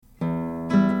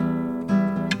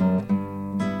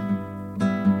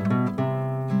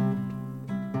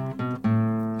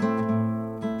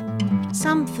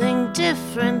Something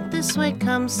different, this way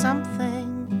comes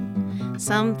something.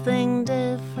 Something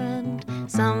different,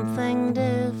 something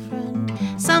different.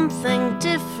 Something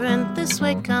different, this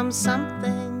way comes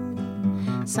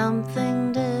something.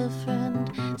 Something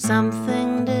different,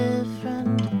 something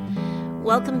different.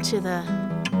 Welcome to the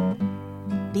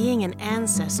Being an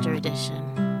Ancestor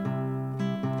edition.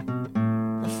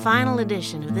 The final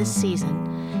edition of this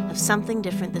season of Something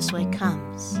Different This Way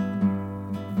Comes.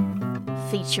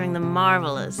 Featuring the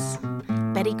marvelous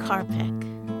Betty Carpick.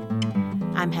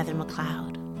 I'm Heather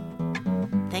McLeod.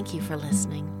 Thank you for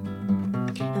listening.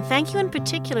 And thank you in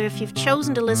particular if you've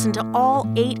chosen to listen to all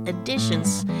 8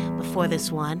 editions before this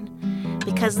one,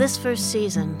 because this first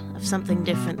season of Something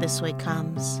Different This Way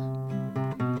Comes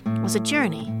was a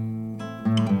journey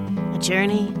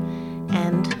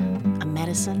and a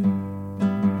medicine.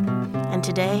 And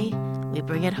today we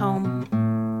bring it home.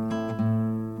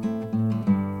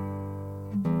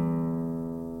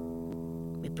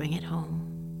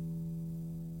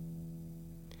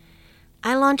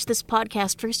 I launched this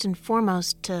podcast first and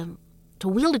foremost to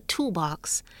wield a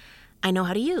toolbox I know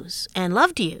how to use and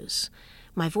love to use.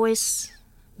 My voice,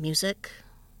 music,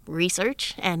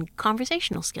 research, and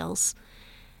conversational skills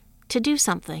to do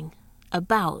something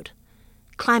about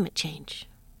climate change.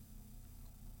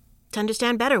 To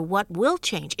understand better what will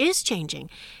change, is changing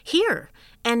here,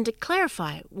 and to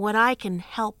clarify what I can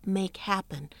help make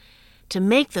happen to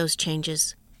make those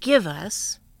changes give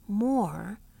us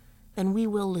more than we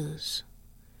will lose.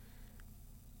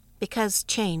 Because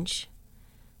change,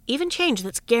 even change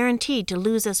that's guaranteed to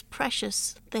lose us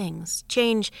precious things,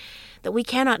 change that we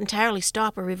cannot entirely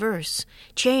stop or reverse,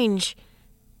 change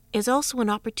is also an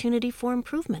opportunity for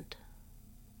improvement,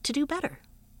 to do better.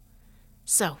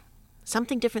 So,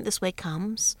 Something Different This Way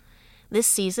Comes. This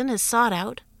season has sought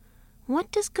out,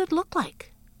 what does good look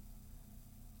like?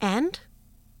 And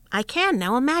I can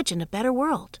now imagine a better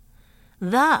world,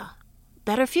 the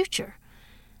better future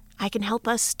I can help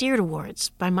us steer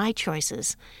towards by my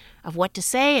choices of what to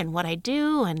say and what I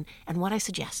do and what I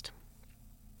suggest.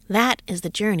 That is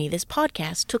the journey this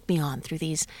podcast took me on through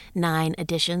these 9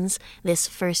 editions this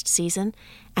first season,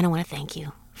 and I want to thank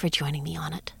you for joining me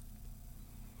on it.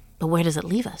 But where does it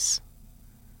leave us?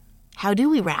 How do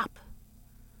we wrap?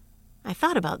 I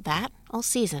thought about that all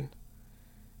season.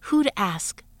 Who to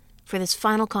ask for this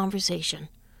final conversation?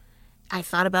 I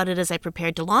thought about it as I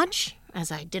prepared to launch,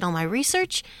 as I did all my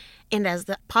research, and as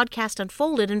the podcast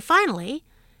unfolded. And finally,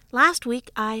 last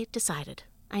week I decided.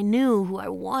 I knew who I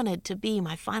wanted to be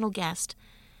my final guest,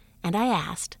 and I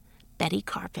asked Betty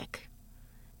Carpick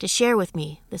to share with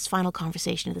me this final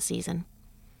conversation of the season,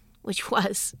 which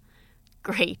was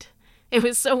great. It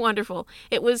was so wonderful.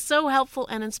 It was so helpful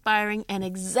and inspiring and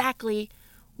exactly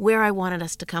where I wanted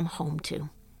us to come home to.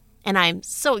 And I'm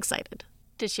so excited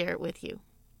to share it with you.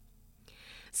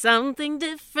 Something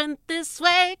different this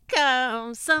way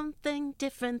comes. Something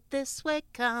different this way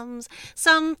comes.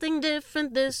 Something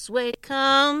different this way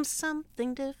comes.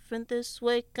 Something different this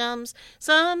way comes.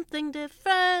 Something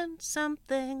different,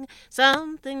 something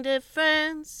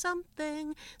different, something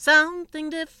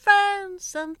different,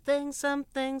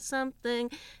 something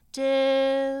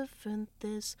different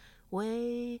this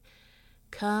way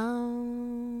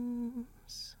comes.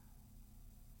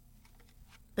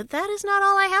 But that is not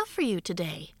all I have for you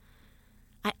today.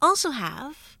 I also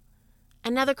have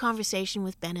another conversation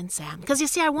with Ben and Sam. Because you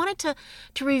see, I wanted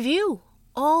to review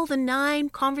all the 9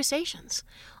 conversations,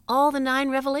 all the 9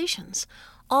 revelations,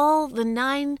 all the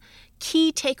 9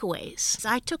 key takeaways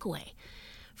I took away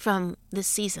from this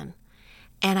season.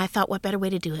 And I thought, what better way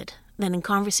to do it than in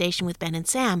conversation with Ben and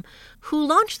Sam, who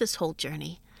launched this whole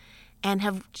journey and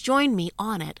have joined me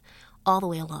on it all the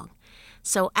way along.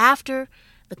 So after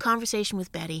the conversation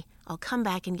with Betty, I'll come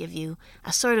back and give you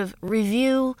a sort of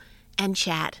review and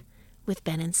chat with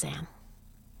Ben and Sam.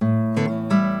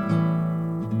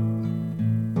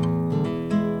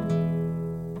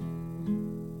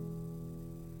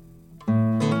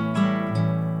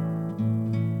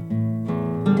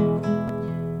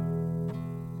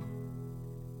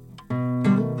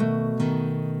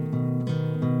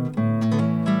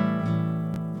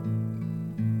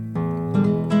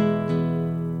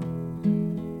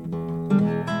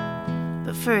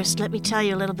 First, let me tell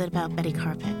you a little bit about Betty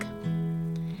Carpick.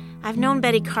 I've known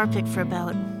Betty Carpick for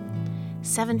about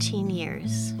 17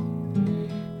 years.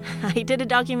 I did a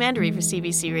documentary for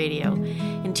CBC Radio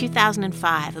in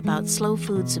 2005 about Slow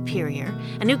Food Superior,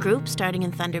 a new group starting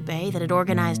in Thunder Bay that had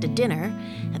organized a dinner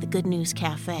at the Good News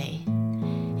Cafe.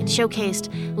 It showcased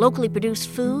locally produced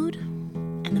food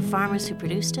and the farmers who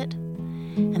produced it.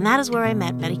 And that is where I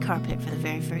met Betty Carpick for the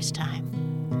very first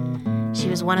time. She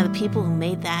was one of the people who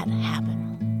made that happen.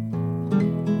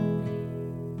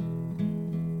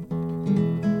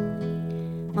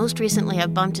 Most recently,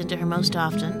 I've bumped into her most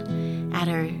often at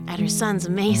her son's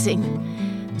amazing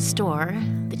store,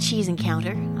 the Cheese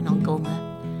Encounter on Algoma.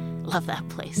 Love that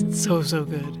place. It's so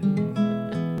good.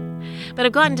 But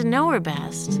I've gotten to know her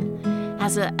best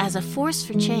as a force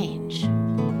for change,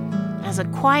 as a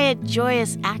quiet,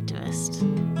 joyous activist,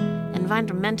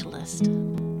 environmentalist.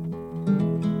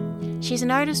 She's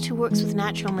an artist who works with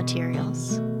natural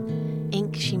materials,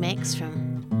 ink she makes from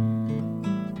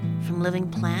living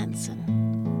plants, and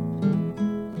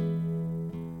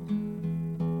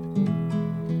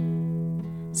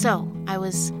so I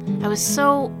was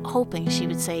so hoping she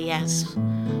would say yes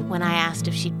when I asked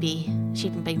if she'd be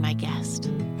my guest.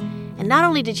 And not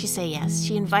only did she say yes,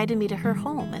 she invited me to her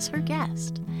home as her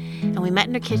guest. And we met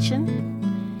in her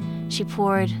kitchen. She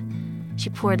poured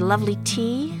lovely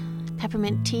tea,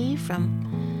 peppermint tea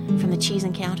from the Cheese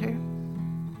Encounter.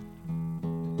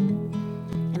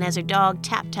 And as her dog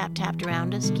tapped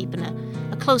around us, keeping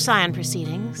a close eye on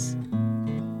proceedings,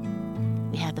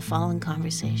 we had the following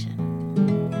conversation.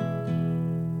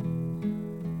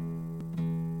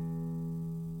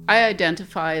 I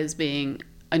identify as being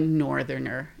a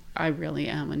northerner. I really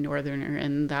am a northerner,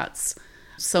 and that's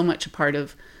so much a part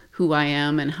of who I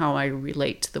am and how I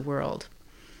relate to the world.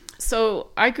 So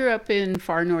I grew up in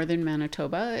far northern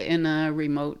Manitoba in a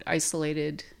remote,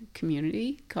 isolated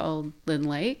community called Lynn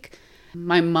Lake.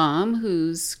 My mom,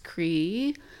 who's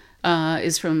Cree,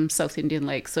 is from South Indian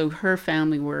Lake. So her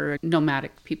family were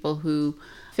nomadic people who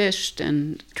fished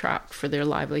and trapped for their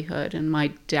livelihood. And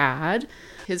my dad,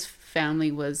 his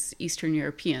family was Eastern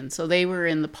European. So they were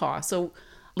in the PAW. So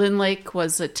Lynn Lake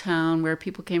was a town where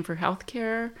people came for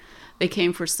healthcare. They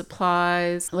came for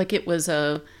supplies. Like it was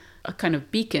a kind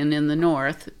of beacon in the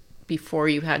north before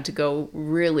you had to go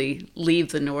really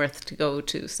leave the north to go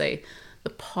to, say, the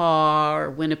PAW or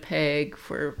Winnipeg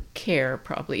for care,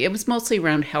 probably. It was mostly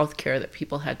around healthcare that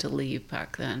people had to leave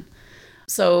back then.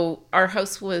 So our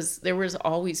house there was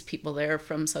always people there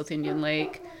from South Indian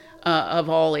Lake of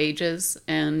all ages.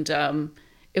 And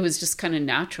it was just kind of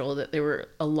natural that there were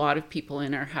a lot of people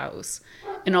in our house.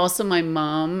 And also my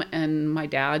mom and my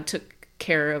dad took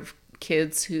care of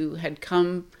kids who had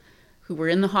come, who were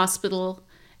in the hospital,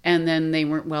 and then they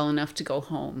weren't well enough to go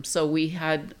home. So we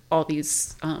had all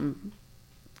these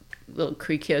little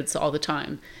Cree kids all the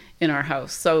time in our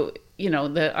house. So,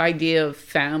 the idea of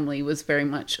family was very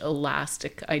much a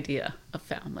elastic idea of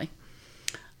family.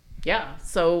 Yeah,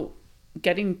 so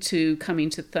coming to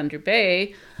Thunder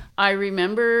Bay, I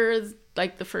remember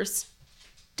like the first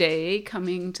day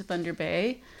coming to Thunder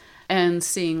Bay and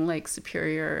seeing Lake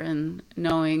Superior and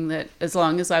knowing that as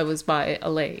long as I was by a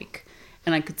lake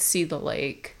and I could see the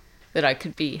lake, that I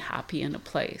could be happy in a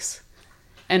place.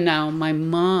 And now my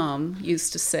mom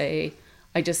used to say,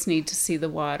 I just need to see the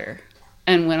water.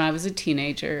 And when I was a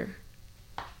teenager,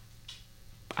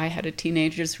 I had a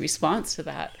teenager's response to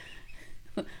that.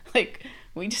 Like,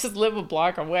 we just live a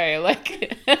block away,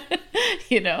 like,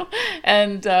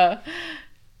 And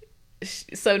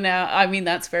so now, I mean,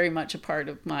 that's very much a part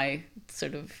of my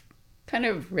sort of kind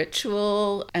of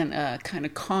ritual and kind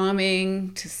of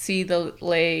calming to see the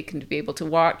lake and to be able to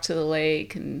walk to the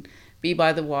lake and be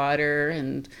by the water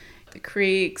and the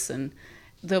creeks. And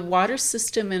the water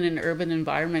system in an urban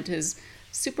environment is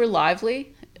super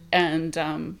lively, and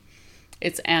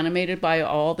it's animated by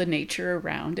all the nature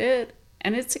around it,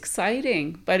 and it's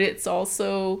exciting, but it's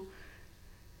also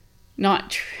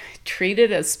not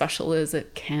treated as special as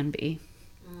it can be.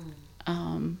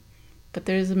 But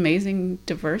there's amazing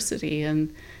diversity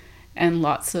and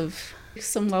lots of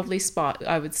some lovely spot,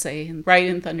 I would say, right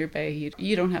in Thunder Bay.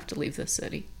 You don't have to leave the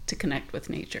city to connect with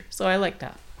nature. So I like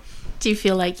that. Do you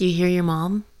feel like you hear your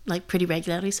mom like pretty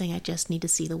regularly saying, I just need to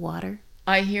see the water?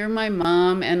 I hear my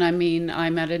mom, and I mean,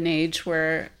 I'm at an age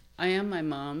where I am my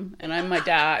mom and I'm my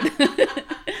dad.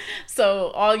 So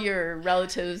all your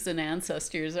relatives and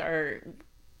ancestors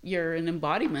you're an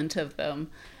embodiment of them.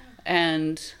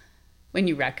 And when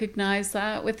you recognize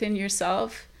that within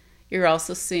yourself, you're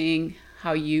also seeing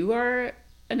how you are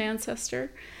an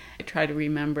ancestor. I try to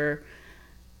remember,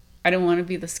 I don't want to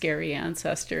be the scary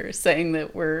ancestor saying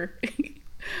that we're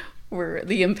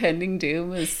the impending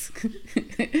doom is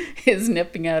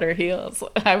nipping at our heels.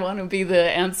 I want to be the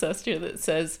ancestor that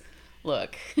says,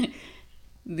 look,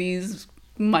 these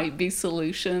might be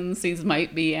solutions, these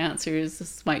might be answers,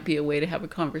 this might be a way to have a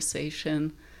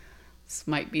conversation, this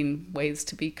might be ways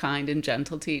to be kind and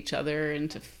gentle to each other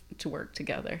and to work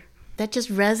together. That just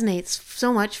resonates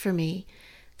so much for me.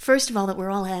 First of all, that we're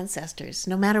all ancestors.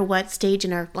 No matter what stage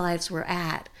in our lives we're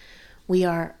at, we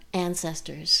are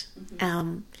ancestors,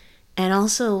 and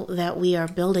also that we are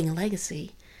building a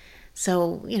legacy.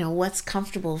 So, what's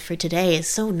comfortable for today is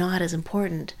so not as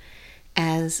important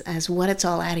as what it's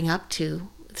all adding up to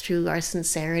through our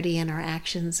sincerity and our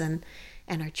actions and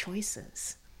our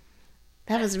choices.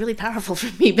 That was really powerful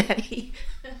for me, Betty.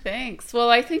 Thanks. Well,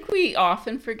 I think we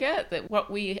often forget that what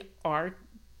we are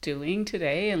doing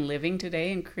today and living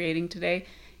today and creating today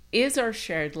is our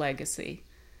shared legacy.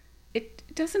 It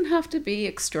doesn't have to be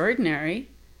extraordinary.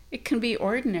 It can be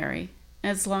ordinary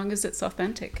as long as it's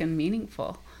authentic and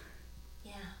meaningful.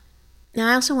 Yeah. Now,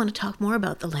 I also want to talk more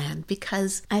about the land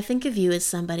because I think of you as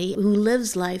somebody who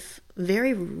lives life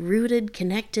very rooted,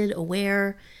 connected,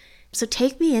 aware. So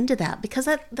take me into that, because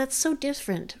that's so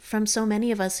different from so many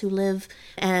of us who live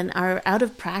and are out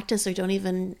of practice or don't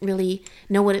even really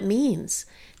know what it means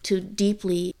to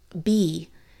deeply be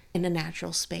in a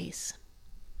natural space.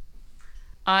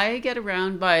 I get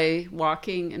around by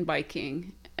walking and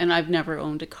biking, and I've never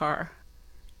owned a car.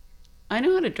 I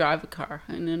know how to drive a car.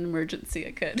 In an emergency,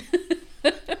 I could.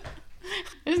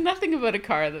 There's nothing about a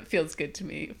car that feels good to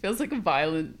me. It feels like a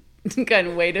violent kind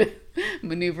of way to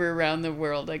maneuver around the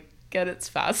world. I get it's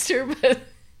faster, but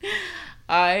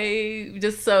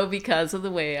because of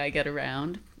the way I get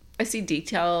around, I see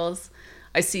details.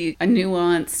 I see a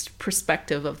nuanced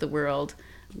perspective of the world,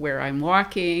 where I'm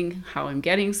walking, how I'm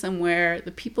getting somewhere,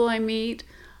 the people I meet.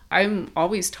 I'm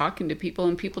always talking to people,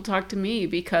 and people talk to me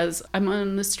because I'm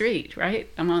on the street, right?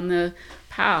 I'm on the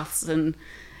paths. And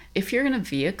if you're in a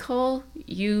vehicle,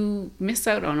 you miss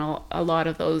out on a lot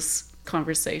of those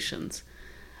conversations.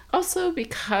 Also,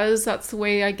 because that's the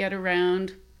way I get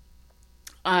around,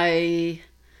 I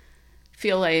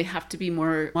feel I have to be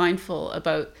more mindful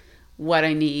about what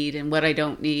I need and what I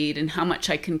don't need and how much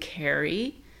I can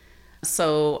carry.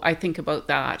 So I think about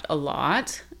that a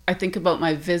lot. I think about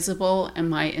my visible and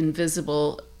my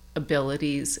invisible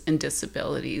abilities and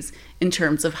disabilities in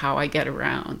terms of how I get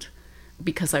around,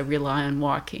 because I rely on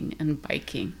walking and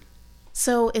biking.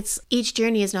 So each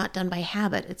journey is not done by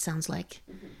habit, it sounds like.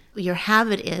 Mm-hmm. Your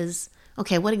habit is,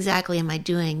 okay, what exactly am I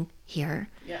doing here?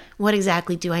 Yeah. What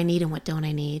exactly do I need and what don't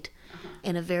I need?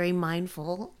 In a very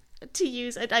mindful, to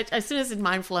use, as soon as it's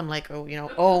mindful, I'm like,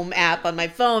 Om app on my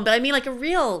phone. But I mean like a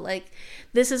real,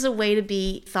 this is a way to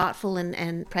be thoughtful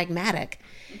and pragmatic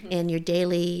in your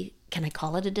daily, can I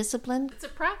call it a discipline? It's a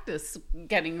practice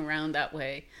getting around that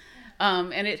way.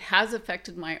 And it has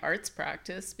affected my arts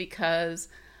practice, because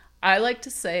I like to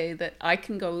say that I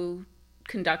can go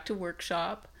conduct a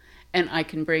workshop and I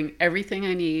can bring everything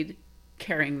I need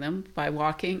carrying them by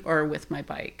walking or with my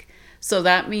bike. So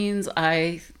that means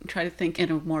I try to think in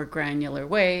a more granular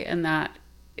way, and that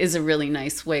is a really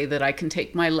nice way that I can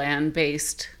take my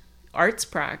land-based arts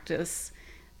practice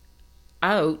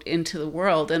out into the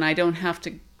world, and I don't have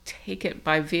to take it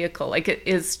by vehicle. It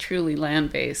is truly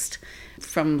land-based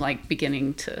from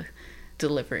beginning to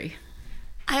delivery.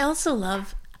 I also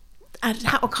love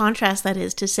how a contrast that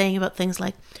is to saying about things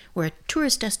like, we're a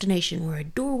tourist destination, we're a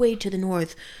doorway to the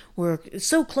north, we're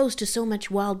so close to so much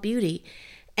wild beauty.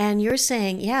 And you're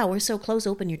saying, yeah, we're so close,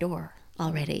 open your door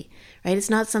already, right? It's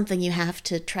not something you have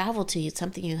to travel to, it's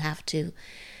something you have to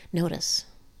notice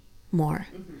more.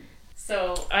 Mm-hmm.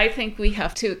 So I think we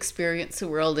have to experience the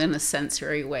world in a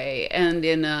sensory way and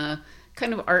in a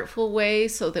kind of artful way,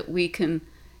 so that we can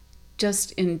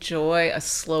just enjoy a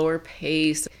slower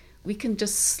pace. We can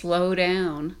just slow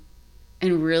down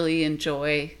and really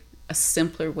enjoy a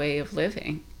simpler way of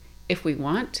living if we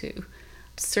want to.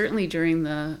 Certainly during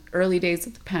the early days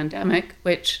of the pandemic,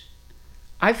 which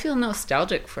I feel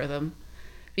nostalgic for them,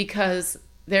 because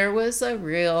there was a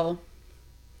real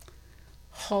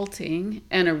halting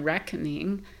and a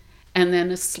reckoning and then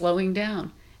a slowing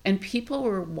down. And people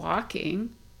were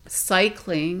walking,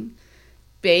 cycling,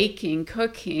 baking,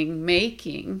 cooking,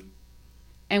 making.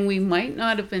 And we might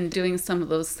not have been doing some of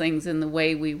those things in the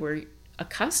way we were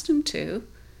accustomed to,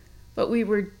 but we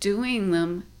were doing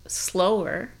them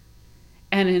slower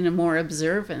and in a more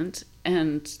observant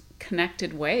and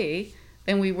connected way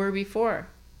than we were before.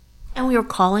 And we were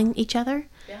calling each other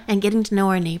and getting to know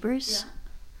our neighbors.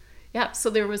 Yeah, so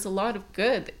there was a lot of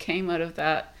good that came out of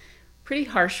that pretty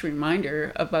harsh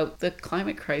reminder about the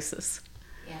climate crisis.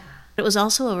 Yeah. It was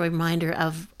also a reminder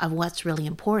of what's really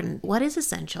important, what is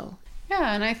essential.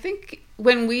 Yeah, and I think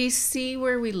when we see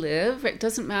where we live, it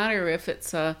doesn't matter if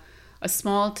it's a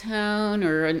small town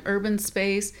or an urban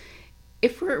space.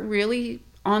 If we're really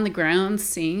on the ground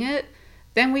seeing it,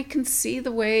 then we can see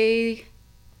the way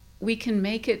we can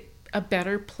make it a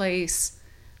better place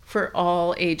for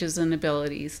all ages and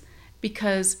abilities.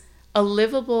 Because a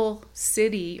livable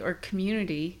city or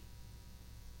community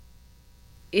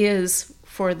is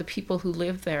for the people who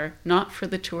live there, not for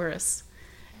the tourists.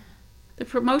 The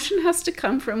promotion has to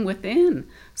come from within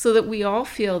so that we all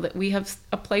feel that we have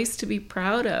a place to be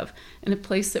proud of and a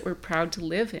place that we're proud to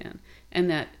live in and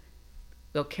that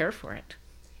we'll care for it.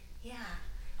 Yeah.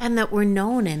 And that we're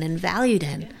known in and valued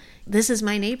in. Yeah. This is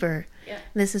my neighbor. Yeah.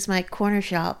 This is my corner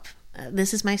shop.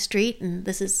 This is my street, and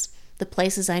this is the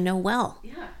places I know well.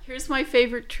 Yeah, here's my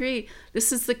favorite tree.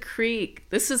 This is the creek.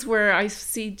 This is where I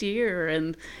see deer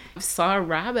and saw a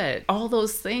rabbit. All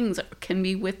those things can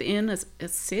be within a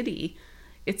city.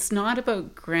 It's not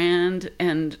about grand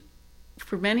and,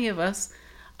 for many of us,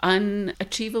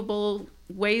 unachievable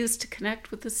ways to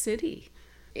connect with the city.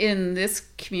 In this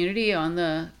community on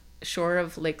the shore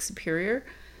of Lake Superior,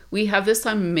 we have this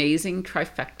amazing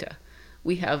trifecta.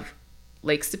 We have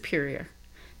Lake Superior,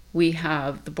 we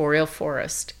have the boreal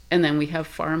forest, and then we have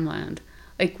farmland.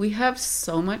 Like, we have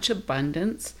so much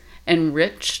abundance and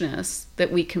richness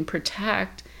that we can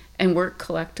protect and work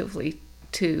collectively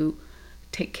to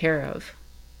take care of,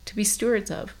 to be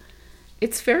stewards of.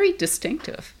 It's very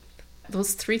distinctive,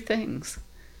 those three things.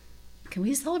 Can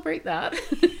we celebrate that?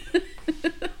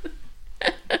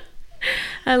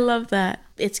 I love that.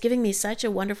 It's giving me such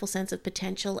a wonderful sense of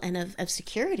potential and of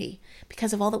security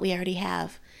because of all that we already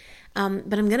have.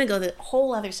 But I'm going to go the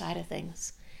whole other side of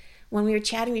things. When we were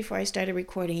chatting before I started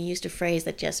recording, you used a phrase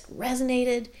that just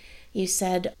resonated. You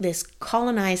said, this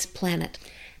colonized planet.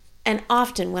 And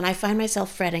often when I find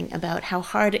myself fretting about how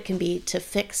hard it can be to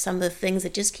fix some of the things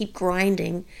that just keep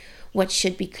grinding what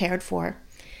should be cared for,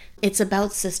 it's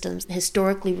about systems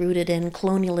historically rooted in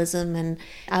colonialism and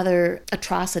other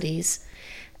atrocities.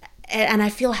 And I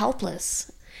feel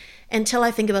helpless until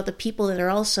I think about the people that are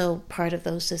also part of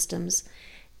those systems.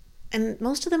 And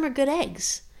most of them are good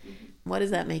eggs. What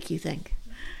does that make you think?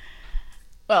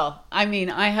 Well, I mean,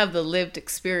 I have the lived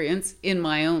experience in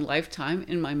my own lifetime,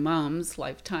 in my mom's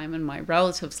lifetime, and my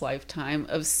relatives' lifetime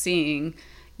of seeing,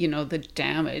 the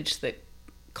damage that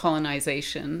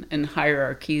colonization and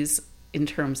hierarchies in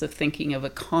terms of thinking of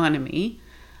economy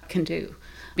can do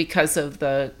because of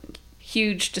the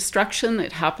huge destruction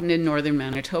that happened in northern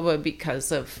Manitoba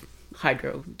because of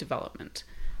hydro development.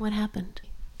 What happened?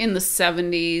 In the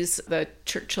 70s, the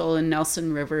Churchill and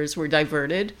Nelson rivers were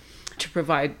diverted to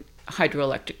provide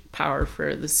hydroelectric power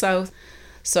for the south.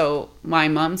 So my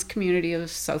mom's community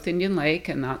of South Indian Lake,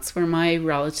 and that's where my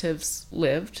relatives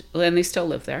lived, and they still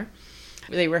live there.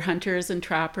 They were hunters and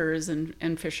trappers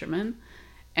and fishermen,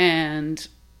 and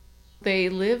they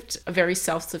lived a very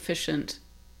self-sufficient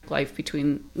life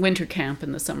between winter camp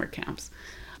and the summer camps.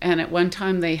 And at one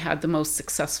time they had the most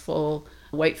successful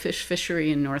whitefish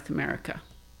fishery in North America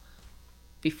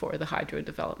before the hydro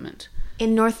development.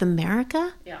 In North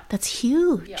America? Yeah. That's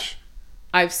huge. Yeah.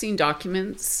 I've seen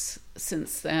documents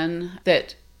since then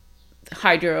that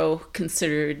hydro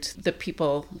considered the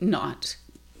people not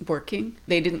working.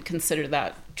 They didn't consider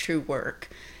that true work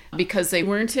because they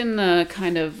weren't in a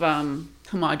kind of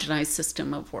homogenized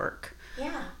system of work.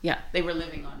 Yeah. Yeah, they were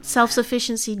living on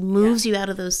self-sufficiency moves you out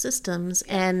of those systems,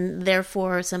 and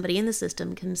therefore somebody in the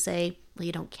system can say, well,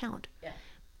 you don't count. Yeah.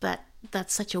 But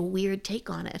that's such a weird take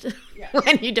on it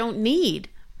when you don't need.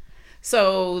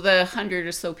 So the 100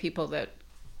 or so people that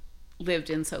lived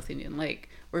in South Indian Lake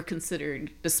were considered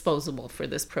disposable for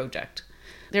this project.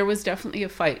 There was definitely a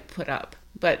fight put up,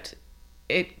 but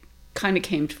it kind of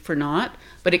came for naught,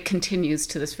 but it continues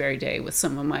to this very day with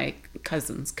some of my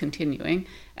cousins continuing.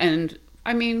 And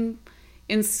I mean,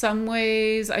 in some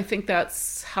ways, I think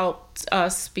that's helped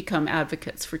us become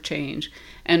advocates for change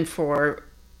and for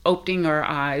opening our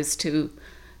eyes to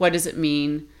what does it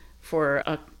mean for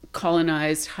a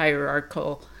colonized,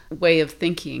 hierarchical way of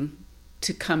thinking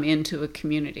to come into a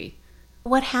community.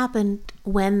 What happened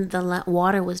when the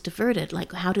water was diverted?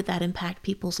 Like, how did that impact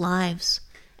people's lives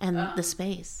and the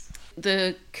space?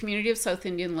 The community of South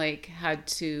Indian Lake had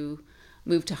to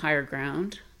move to higher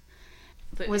ground.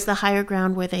 Was the higher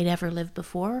ground where they'd ever lived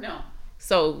before? No.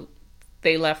 So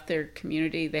they left their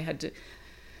community.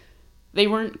 They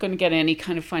weren't going to get any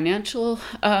kind of financial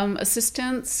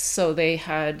assistance, so they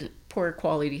had poor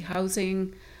quality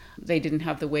housing. They didn't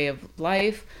have the way of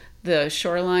life. The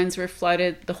shorelines were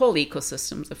flooded. The whole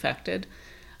ecosystem's affected.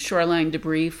 Shoreline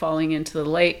debris falling into the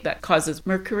lake that causes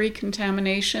mercury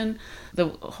contamination. The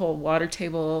whole water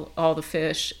table, all the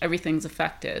fish, everything's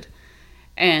affected.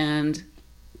 And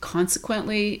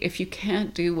consequently, if you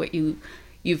can't do what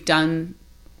you've done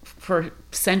for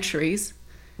centuries,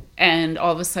 and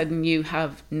all of a sudden you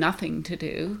have nothing to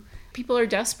do, people are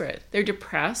desperate. They're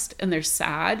depressed, and they're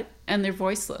sad, and they're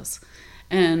voiceless.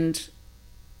 And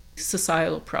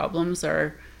societal problems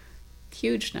are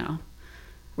huge now.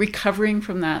 recovering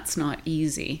from that's not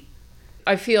easy.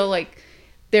 I feel like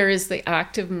there is the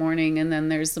active mourning, and then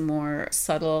there's the more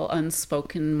subtle,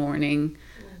 unspoken mourning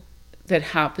that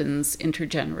happens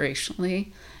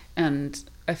intergenerationally. And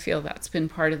I feel that's been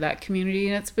part of that community,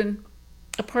 and it's been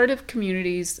a part of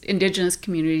communities, Indigenous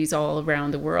communities all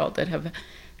around the world that have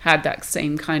had that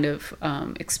same kind of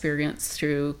experience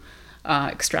through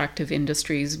extractive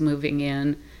industries moving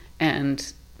in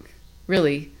and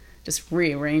really just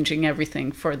rearranging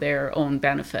everything for their own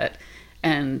benefit.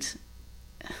 And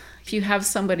if you have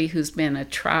somebody who's been a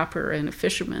trapper and a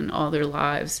fisherman all their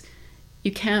lives,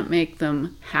 you can't make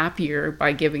them happier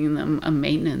by giving them a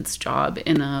maintenance job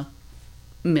in a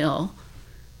mill.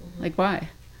 Mm-hmm. Like, why?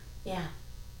 Yeah.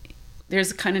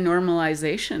 There's a kind of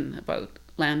normalization about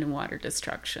land and water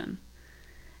destruction.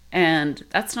 And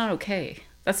that's not okay.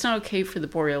 That's not okay for the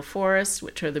boreal forests,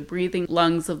 which are the breathing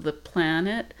lungs of the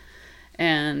planet.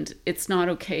 And it's not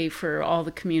okay for all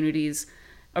the communities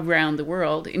around the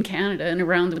world, in Canada and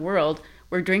around the world,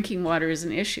 where drinking water is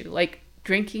an issue. Like,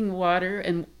 drinking water,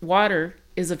 and water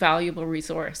is a valuable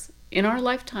resource in our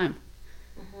lifetime.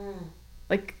 Mm-hmm.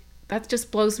 Like, that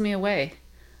just blows me away.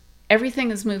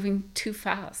 Everything is moving too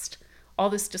fast. All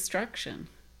this destruction.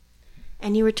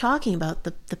 And you were talking about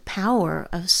the power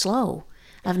of slow,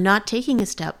 of not taking a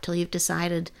step till you've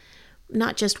decided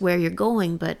not just where you're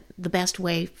going, but the best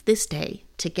way this day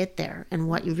to get there and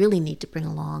what you really need to bring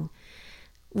along.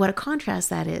 What a contrast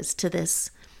that is to this.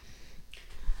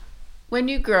 When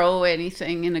you grow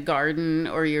anything in a garden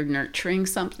or you're nurturing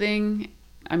something,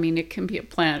 I mean, it can be a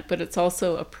plant, but it's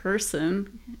also a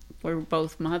person. We're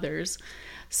both mothers.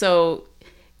 So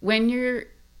when you're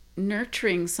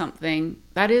nurturing something,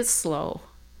 that is slow.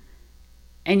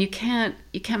 And you can't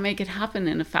make it happen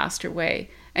in a faster way.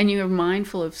 And you're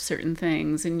mindful of certain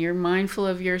things, and you're mindful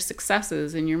of your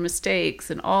successes and your mistakes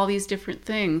and all these different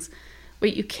things,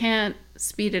 but you can't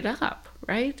speed it up,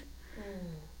 right?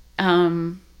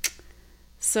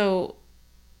 So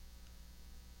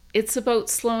it's about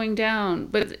slowing down,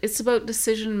 but it's about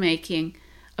decision making,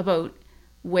 about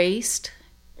waste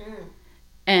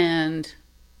and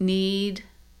need,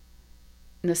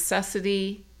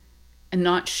 necessity, and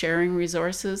not sharing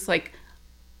resources. Like,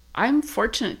 I'm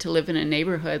fortunate to live in a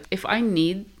neighborhood. If I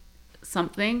need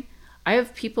something, I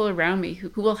have people around me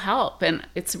who will help, and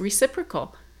it's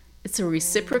reciprocal. It's a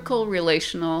reciprocal,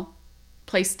 relational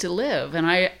place to live, and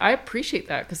I appreciate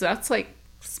that, because that's like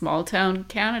small town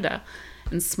Canada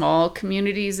and small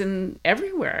communities in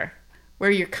everywhere where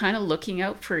you're kind of looking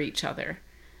out for each other.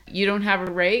 You don't have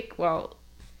a rake? Well,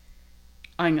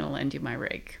 I'm going to lend you my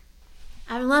rake.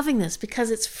 I'm loving this because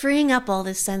it's freeing up all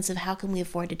this sense of how can we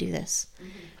afford to do this. Mm-hmm.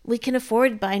 We can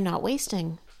afford by not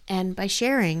wasting and by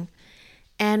sharing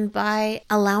and by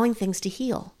allowing things to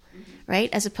heal, right?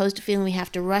 As opposed to feeling we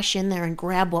have to rush in there and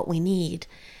grab what we need.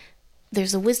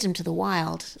 There's a wisdom to the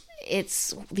wild.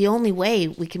 It's the only way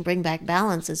we can bring back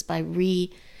balance is by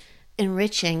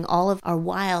re-enriching all of our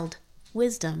wild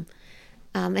wisdom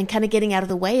and kind of getting out of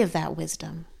the way of that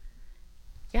wisdom.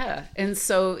 Yeah, and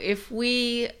so if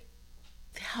we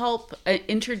help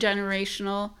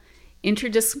intergenerational,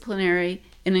 interdisciplinary,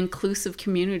 and inclusive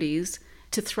communities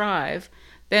to thrive,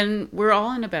 then we're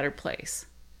all in a better place.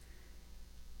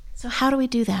 So how do we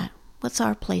do that? What's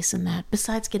our place in that,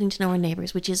 besides getting to know our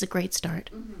neighbors, which is a great start?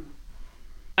 Mm-hmm.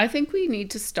 I think we need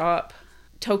to stop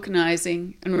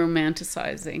tokenizing and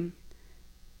romanticizing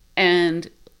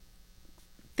and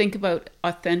think about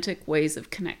authentic ways of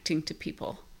connecting to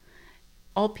people.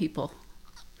 All people.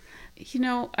 You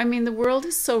know, I mean, the world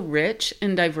is so rich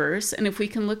and diverse, and if we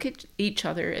can look at each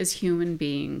other as human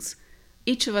beings,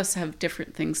 each of us have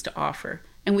different things to offer,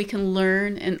 and we can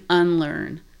learn and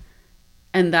unlearn,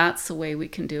 and that's the way we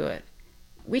can do it.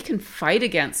 We can fight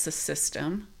against the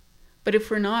system, but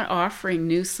if we're not offering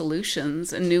new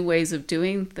solutions and new ways of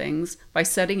doing things by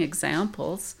setting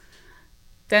examples,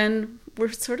 then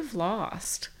we're sort of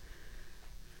lost.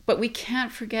 But we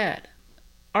can't forget,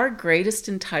 our greatest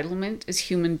entitlement as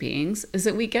human beings is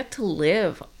that we get to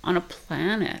live on a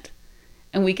planet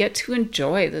and we get to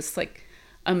enjoy this like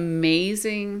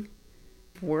amazing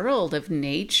world of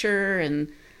nature and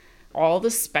all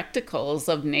the spectacles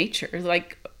of nature.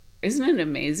 Like, isn't it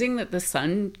amazing that the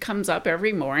sun comes up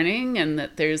every morning and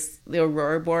that there's the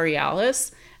aurora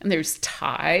borealis and there's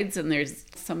tides and there's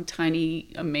some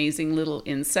tiny amazing little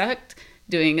insect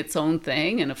doing its own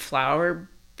thing and a flower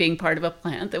being part of a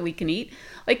plant that we can eat?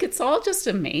 Like, it's all just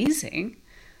amazing.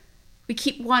 We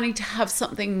keep wanting to have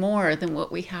something more than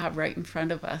what we have right in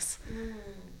front of us.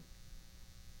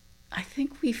 I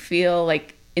think we feel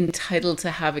like entitled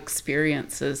to have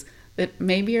experiences that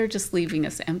maybe are just leaving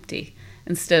us empty.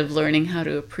 instead of learning how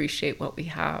to appreciate what we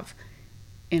have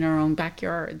in our own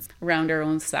backyards, around our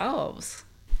own selves.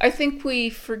 I think we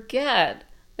forget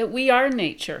that we are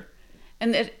nature,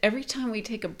 and that every time we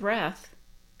take a breath,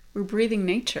 we're breathing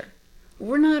nature.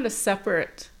 We're not a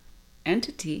separate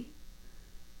entity.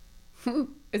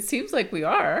 It seems like we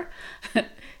are.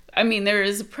 I mean, there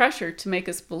is a pressure to make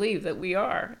us believe that we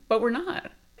are, but we're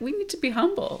not. We need to be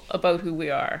humble about who we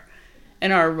are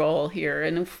and our role here.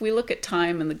 And if we look at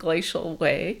time in the glacial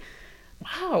way,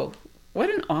 wow, what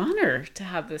an honor to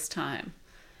have this time.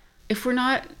 If we're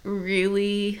not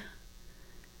really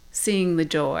seeing the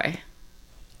joy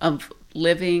of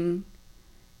living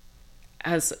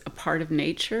as a part of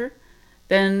nature,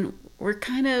 then we're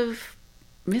kind of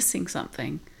missing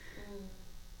something,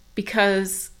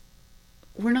 because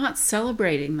we're not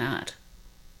celebrating that.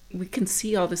 We can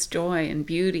see all this joy and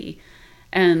beauty,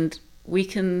 and we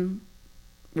can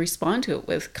respond to it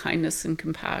with kindness and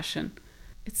compassion.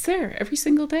 It's there every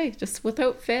single day, just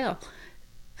without fail.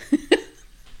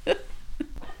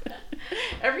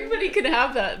 Everybody can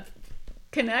have that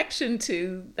connection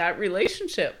to that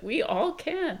relationship. We all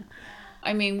can.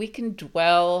 I mean, we can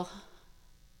dwell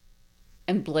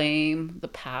and blame the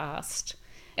past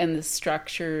and the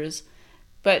structures,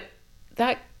 but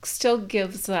that still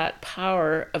gives that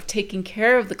power of taking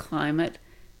care of the climate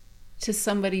to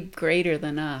somebody greater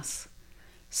than us.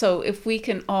 So if we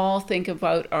can all think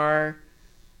about our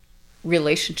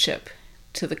relationship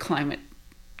to the climate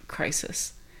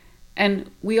crisis,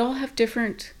 and we all have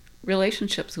different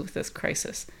relationships with this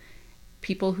crisis.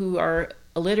 People who are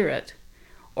illiterate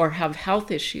or have health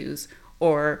issues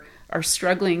or are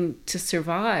struggling to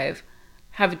survive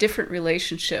have a different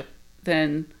relationship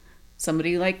than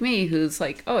somebody like me who's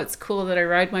like, oh, it's cool that I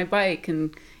ride my bike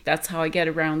and that's how I get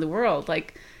around the world.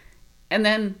 Like, and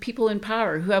then people in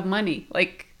power who have money,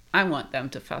 like, I want them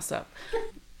to fess up.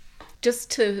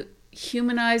 Just to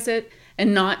humanize it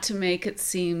and not to make it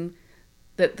seem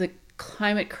that the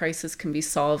climate crisis can be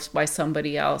solved by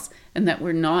somebody else and that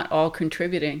we're not all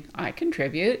contributing. I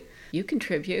contribute, you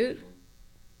contribute.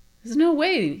 There's no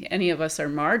way any of us are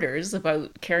martyrs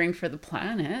about caring for the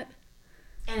planet.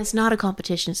 And it's not a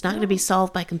competition. It's not going to be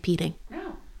solved by competing.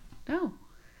 No.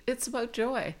 It's about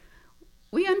joy.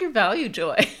 We undervalue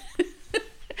joy.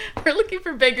 We're looking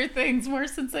for bigger things, more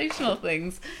sensational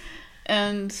things.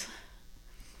 And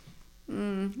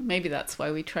maybe that's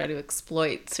why we try to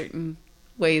exploit certain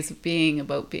ways of being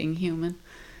about being human.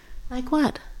 Like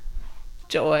what?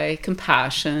 Joy,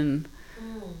 compassion,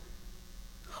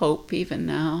 hope even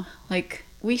now. Like,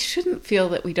 we shouldn't feel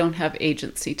that we don't have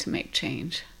agency to make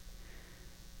change.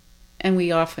 And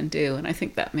we often do, and I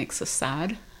think that makes us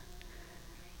sad.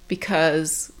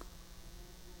 Because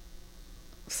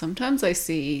sometimes I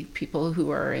see people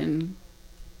who are in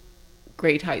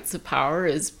great heights of power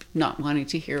as not wanting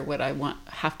to hear what I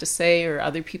have to say or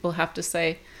other people have to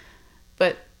say.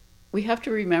 But we have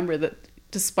to remember that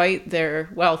despite their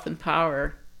wealth and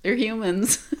power, they're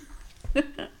humans.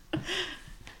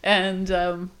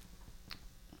 And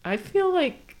I feel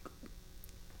like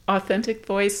authentic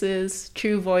voices,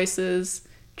 true voices,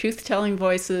 truth-telling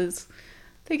voices,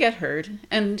 they get heard.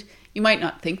 And you might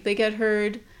not think they get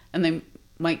heard, and they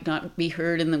might not be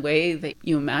heard in the way that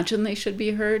you imagine they should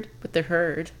be heard, but they're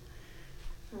heard.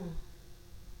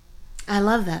 I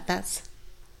love that. That's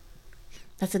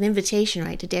an invitation,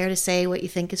 right? To dare to say what you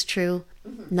think is true,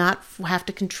 not have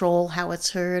to control how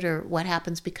it's heard or what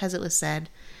happens because it was said,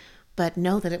 but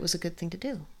know that it was a good thing to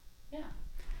do. Yeah.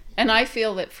 And I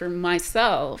feel that for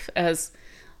myself, as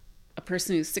a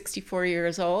person who's 64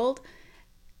 years old,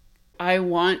 I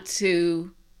want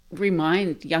to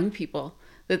remind young people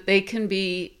that they can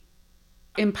be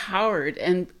empowered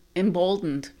and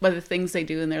emboldened by the things they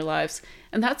do in their lives.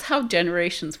 And that's how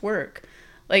generations work.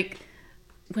 Like,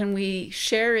 when we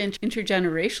share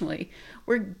intergenerationally,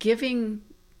 we're giving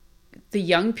the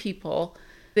young people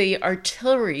the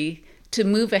artillery to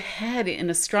move ahead in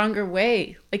a stronger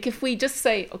way. Like, if we just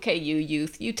say, okay, you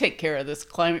youth, you take care of this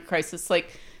climate crisis,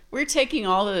 like, we're taking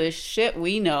all of this shit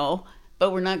we know,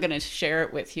 but we're not going to share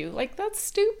it with you. Like, that's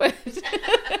stupid.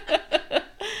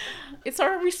 It's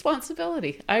our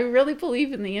responsibility. I really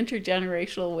believe in the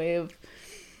intergenerational way of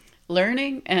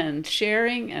learning and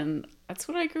sharing, and that's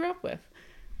what I grew up with.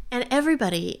 And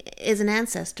everybody is an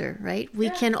ancestor, right? We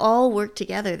can all work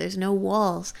together. There's no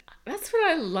walls. That's what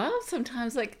I love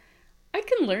sometimes. Like, I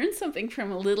can learn something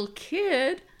from a little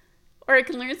kid, or I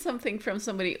can learn something from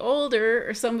somebody older,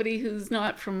 or somebody who's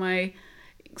not from my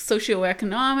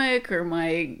socioeconomic or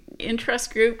my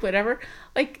interest group, whatever.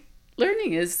 Like,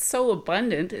 learning is so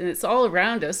abundant and it's all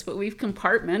around us, but we've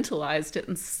compartmentalized it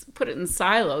and put it in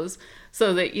silos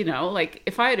so that, like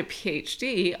if I had a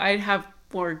PhD, I'd have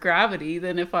more gravity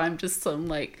than if I'm just some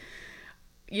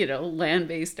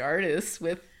land-based artist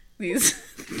with these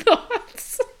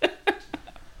thoughts.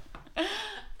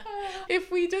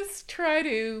 If we just try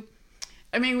to,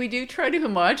 we do try to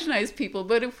homogenize people,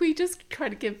 but if we just try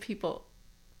to give people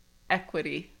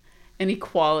equity and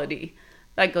equality,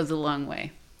 that goes a long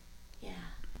way. Yeah.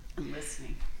 And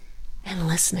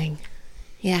listening.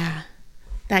 Yeah.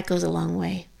 That goes a long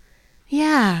way.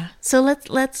 Yeah. So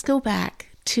let's go back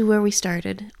to where we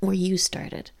started, where you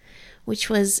started, which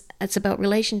was, it's about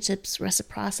relationships,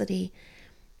 reciprocity.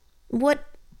 What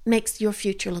makes your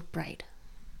future look bright?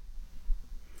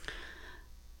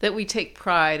 That we take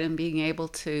pride in being able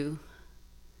to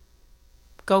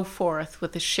go forth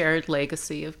with a shared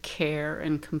legacy of care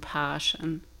and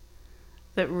compassion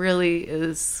that really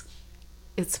it's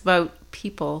about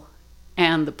people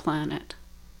and the planet.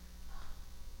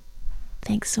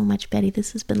 Thanks so much, Betty.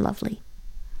 This has been lovely.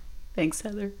 Thanks,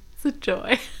 Heather. It's a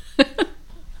joy.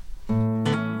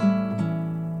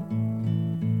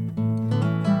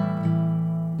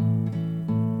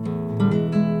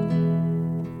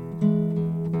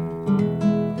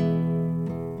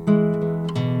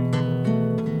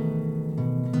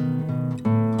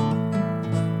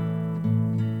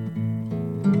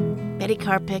 Betty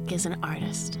Carpick is an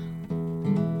artist.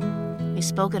 We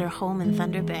spoke at her home in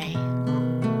Thunder Bay.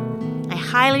 I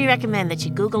highly recommend that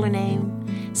you Google her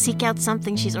name, seek out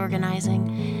something she's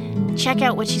organizing, check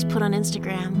out what she's put on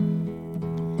Instagram.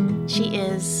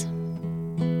 She's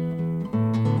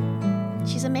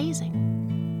amazing.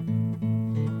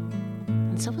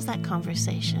 And so was that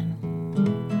conversation,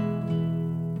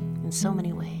 in so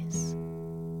many ways.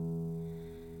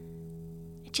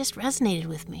 It just resonated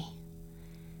with me.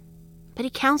 But he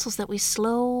counsels that we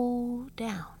slow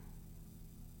down,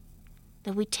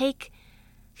 that we take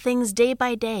things day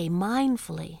by day,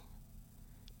 mindfully,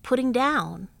 putting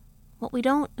down what we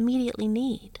don't immediately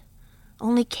need,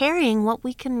 only carrying what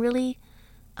we can really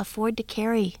afford to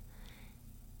carry,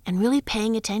 and really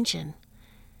paying attention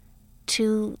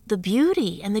to the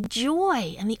beauty and the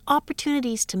joy and the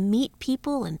opportunities to meet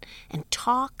people and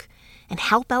talk and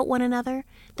help out one another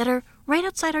that are right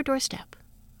outside our doorstep.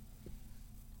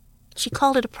 She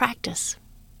called it a practice.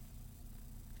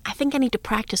 I think I need to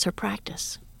practice her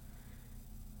practice.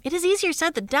 It is easier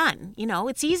said than done.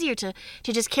 It's easier to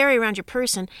just carry around your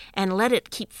purse and let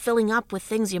it keep filling up with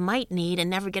things you might need and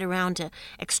never get around to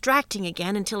extracting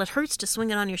again until it hurts to swing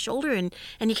it on your shoulder and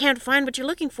you can't find what you're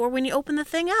looking for when you open the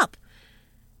thing up.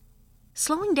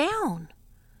 Slowing down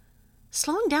is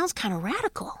kind of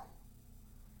radical.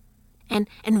 And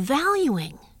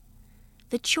valuing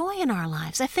the joy in our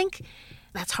lives. I think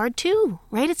that's hard too,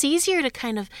 right? It's easier to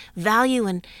kind of value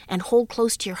and hold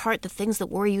close to your heart the things that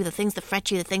worry you, the things that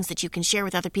fret you, the things that you can share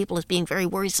with other people as being very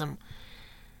worrisome.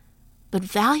 But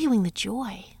valuing the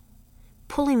joy,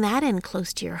 pulling that in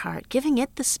close to your heart, giving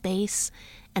it the space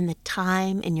and the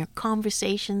time in your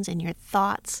conversations and your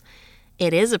thoughts,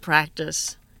 it is a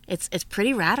practice. It's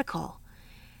pretty radical.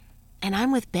 And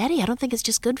I'm with Betty. I don't think it's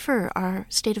just good for our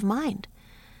state of mind.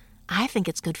 I think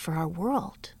it's good for our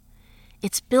world.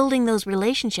 It's building those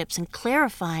relationships and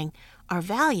clarifying our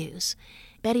values.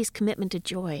 Betty's commitment to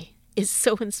joy is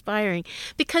so inspiring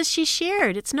because she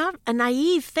shared it's not a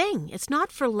naive thing. It's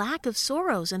not for lack of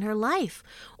sorrows in her life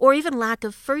or even lack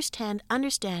of firsthand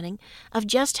understanding of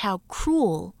just how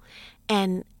cruel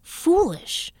and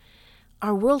foolish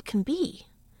our world can be.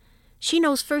 She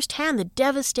knows firsthand the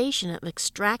devastation of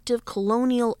extractive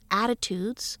colonial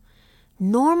attitudes,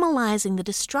 normalizing the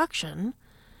destruction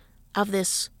of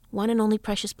this one and only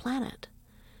precious planet.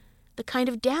 The kind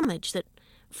of damage that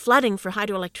flooding for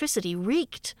hydroelectricity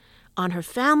wreaked on her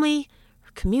family,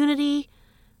 her community,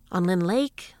 on Lynn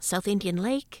Lake, South Indian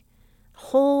Lake,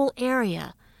 whole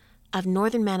area of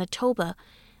northern Manitoba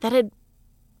that had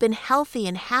been healthy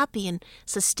and happy and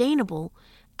sustainable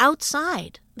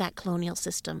outside that colonial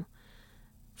system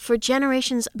for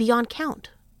generations beyond count.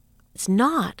 It's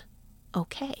not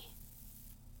okay.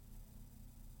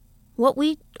 What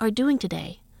we are doing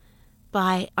today,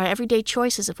 by our everyday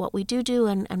choices of what we do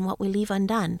and what we leave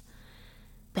undone.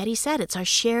 Betty said it's our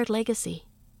shared legacy.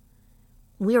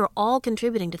 We are all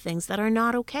contributing to things that are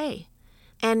not okay.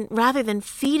 And rather than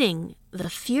feeding the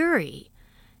fury,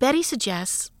 Betty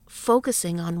suggests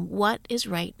focusing on what is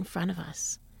right in front of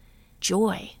us.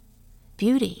 Joy,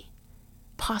 beauty,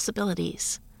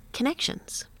 possibilities,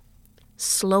 connections,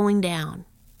 slowing down,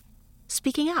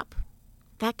 speaking up,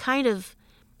 that kind of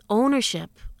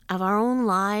ownership of our own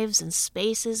lives and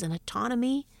spaces and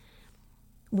autonomy,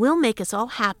 will make us all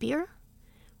happier,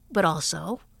 but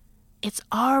also it's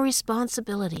our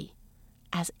responsibility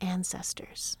as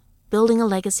ancestors, building a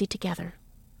legacy together,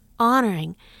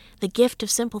 honoring the gift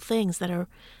of simple things that are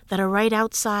right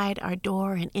outside our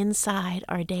door and inside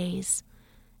our days,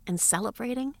 and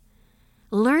celebrating,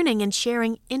 learning and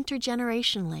sharing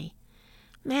intergenerationally.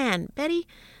 Man, Betty,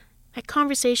 that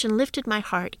conversation lifted my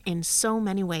heart in so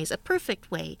many ways. A perfect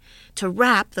way to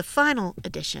wrap the final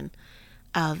edition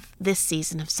of this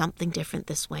season of Something Different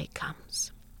This Way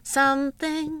Comes.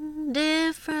 Something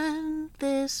different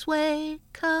this way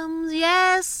comes.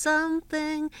 Yes,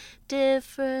 something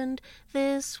different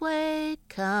this way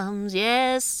comes.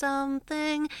 Yes,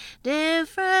 something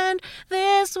different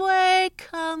this way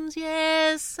comes.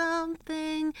 Yes,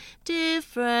 something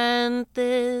different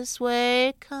this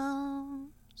way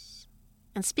comes.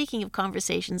 And speaking of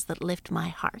conversations that lift my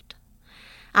heart,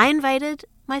 I invited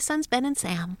my sons Ben and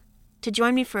Sam to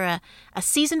join me for a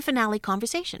season finale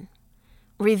conversation,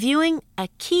 reviewing a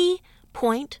key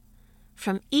point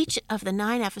from each of the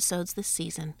 9 episodes this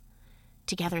season,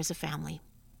 together as a family,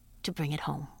 to bring it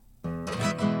home.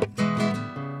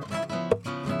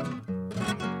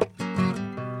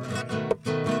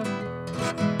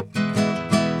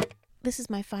 This is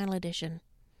my final edition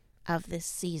of this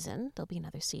season. There'll be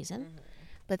another season. Mm-hmm.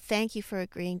 But thank you for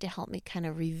agreeing to help me kind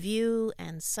of review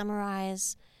and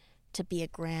summarize to be a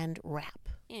grand wrap.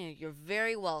 Yeah, you're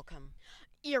very welcome.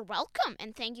 You're welcome,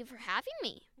 and thank you for having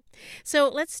me. So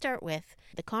let's start with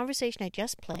the conversation I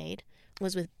just played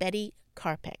was with Betty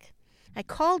Carpick. I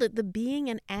called it the Being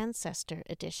an Ancestor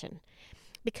edition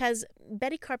because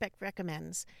Betty Carpick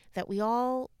recommends that we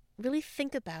all really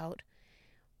think about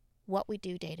what we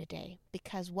do day to day,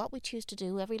 because what we choose to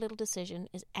do, every little decision,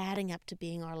 is adding up to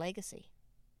being our legacy.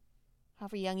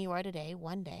 However young you are today,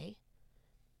 one day,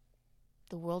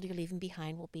 the world you're leaving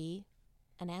behind will be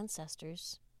an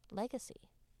ancestor's legacy.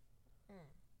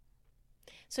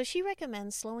 So she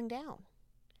recommends slowing down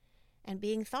and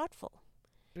being thoughtful,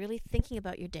 really thinking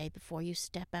about your day before you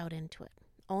step out into it.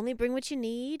 Only bring what you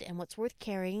need and what's worth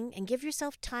carrying, and give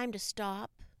yourself time to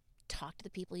stop, talk to the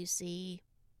people you see,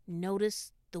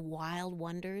 notice the wild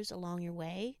wonders along your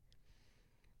way.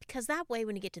 Because that way,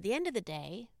 when you get to the end of the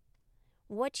day,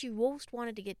 what you most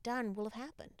wanted to get done will have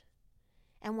happened.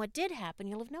 And what did happen,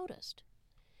 you'll have noticed.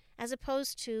 As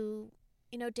opposed to,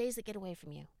 days that get away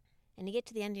from you. And you get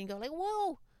to the end and you go like,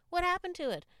 whoa, what happened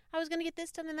to it? I was going to get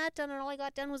this done and that done, and all I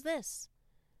got done was this.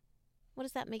 What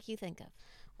does that make you think of?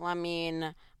 Well, I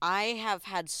mean, I have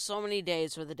had so many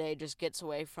days where the day just gets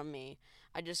away from me.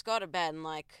 I just go to bed and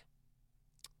well,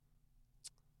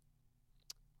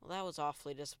 that was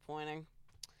awfully disappointing.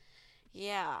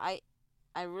 Yeah,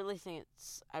 I really think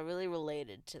I really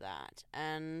related to that.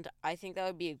 And I think that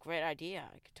would be a great idea.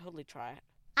 I could totally try it.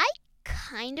 I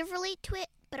kind of relate to it,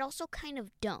 but also kind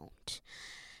of don't.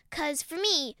 Because for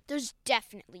me, there's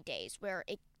definitely days where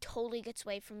it totally gets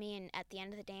away from me, and at the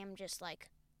end of the day, I'm just like,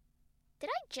 did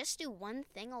I just do one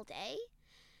thing all day?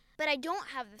 But I don't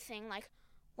have the thing like,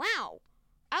 wow,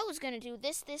 I was going to do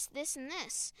this, and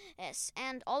this,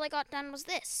 and all I got done was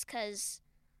this, because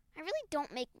I really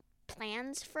don't make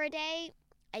plans for a day.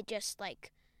 I just,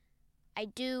 I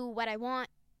do what I want,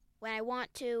 when I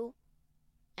want to,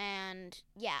 and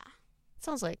yeah.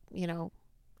 Sounds like,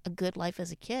 a good life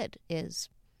as a kid is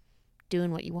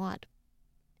doing what you want.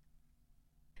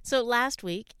 So last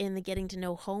week in the Getting to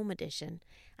Know Home edition,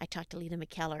 I talked to Lita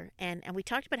McKellar, and we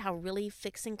talked about how really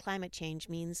fixing climate change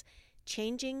means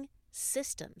changing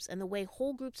systems and the way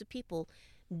whole groups of people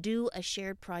do a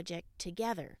shared project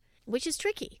together, which is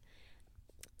tricky.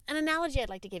 An analogy I'd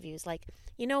like to give you is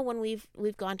when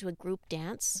we've gone to a group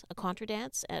dance, a contra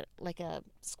dance, like a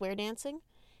square dancing,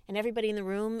 and everybody in the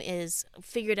room is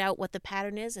figured out what the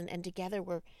pattern is, and together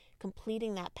we're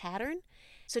completing that pattern.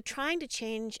 So trying to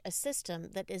change a system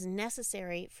that is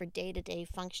necessary for day-to-day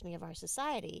functioning of our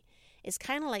society is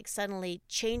kind of like suddenly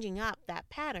changing up that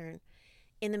pattern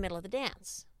in the middle of the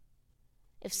dance.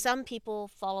 If some people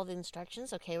follow the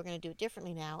instructions, okay, we're going to do it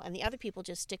differently now, and the other people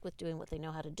just stick with doing what they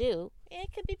know how to do,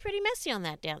 it could be pretty messy on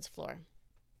that dance floor.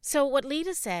 So what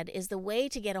Lita said is the way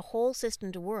to get a whole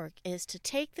system to work is to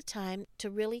take the time to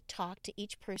really talk to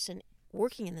each person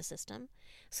working in the system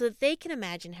so that they can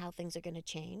imagine how things are going to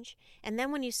change. And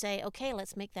then when you say, okay,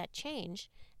 let's make that change,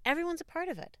 everyone's a part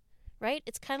of it, right?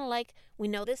 It's kind of like we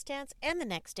know this dance and the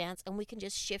next dance, and we can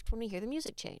just shift when we hear the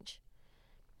music change.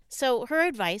 So her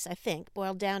advice, I think,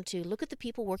 boiled down to look at the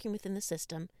people working within the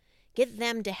system, get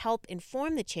them to help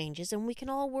inform the changes, and we can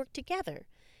all work together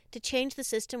to change the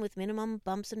system with minimum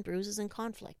bumps and bruises and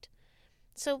conflict.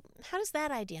 So how does that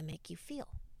idea make you feel?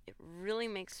 It really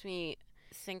makes me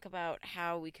think about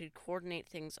how we could coordinate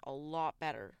things a lot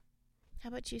better. How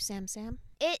about you, Sam?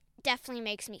 It definitely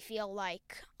makes me feel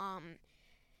like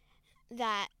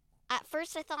that at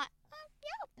first I thought,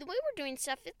 yeah, the way we're doing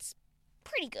stuff, it's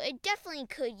pretty good. Definitely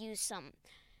could use some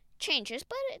changes,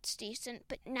 but it's decent.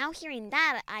 But now hearing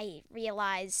that, I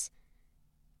realize,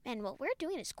 man, what we're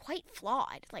doing is quite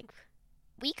flawed. Like,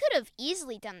 we could have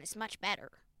easily done this much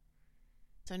better.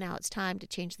 So now it's time to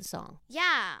change the song.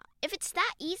 Yeah, if it's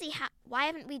that easy, why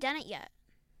haven't we done it yet?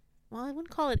 Well, I wouldn't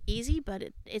call it easy, but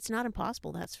it's not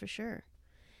impossible, that's for sure.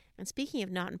 And speaking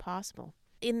of not impossible,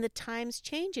 in the Times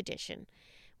Change edition,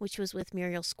 which was with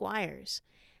Muriel Squires,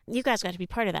 you guys got to be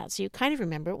part of that, so you kind of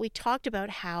remember, we talked about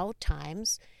how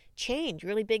times change.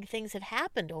 Really big things have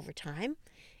happened over time,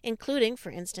 including,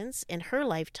 for instance, in her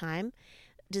lifetime,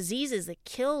 diseases that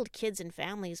killed kids and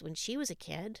families when she was a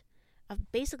kid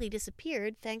have basically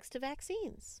disappeared thanks to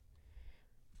vaccines.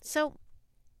 So,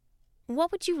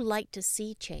 what would you like to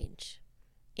see change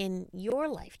in your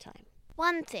lifetime?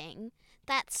 One thing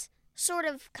that's sort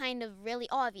of kind of really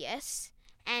obvious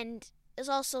and is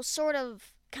also sort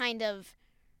of kind of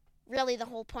really the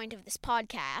whole point of this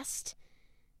podcast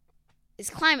is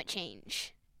climate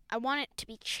change. I want it to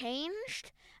be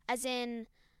changed, as in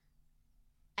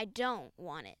I don't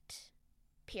want it.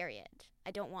 Period.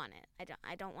 I don't want it.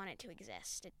 I don't want it to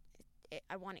exist.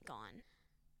 I want it gone.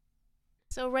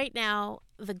 So right now,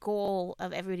 the goal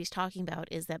of everybody's talking about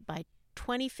is that by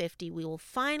 2050, we will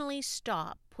finally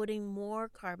stop putting more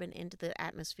carbon into the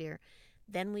atmosphere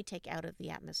than we take out of the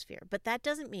atmosphere. But that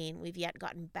doesn't mean we've yet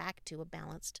gotten back to a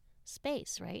balanced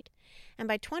space, right? And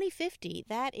by 2050,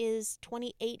 that is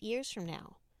 28 years from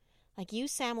now. Like you,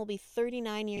 Sam, will be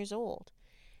 39 years old.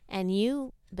 And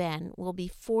you, Ben, will be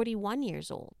 41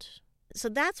 years old. So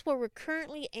that's where we're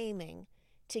currently aiming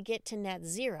to get to net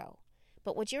zero.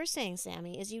 But what you're saying,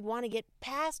 Sammy, is you'd want to get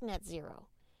past net zero,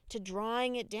 to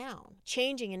drawing it down,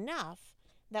 changing enough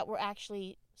that we're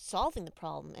actually solving the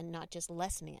problem and not just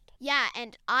lessening it. Yeah,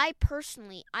 and I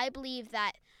believe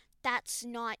that that's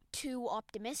not too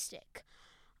optimistic.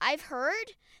 I've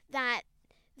heard that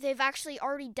they've actually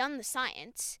already done the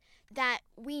science, that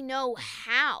we know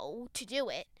how to do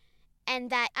it, and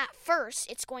that at first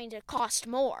it's going to cost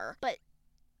more, but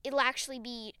it'll actually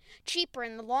be cheaper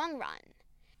in the long run.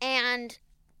 And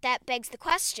that begs the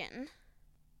question,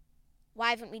 why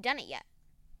haven't we done it yet?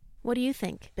 What do you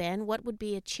think, Ben? What would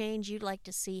be a change you'd like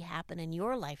to see happen in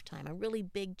your lifetime, a really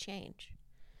big change?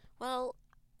 Well,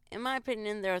 in my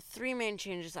opinion, there are three main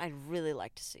changes I'd really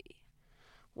like to see.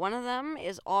 One of them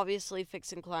is obviously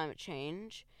fixing climate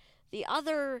change. The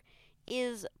other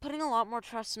is putting a lot more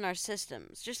trust in our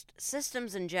systems, just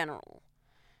systems in general.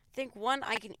 I think one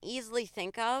I can easily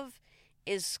think of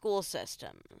is school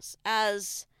systems,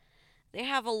 as they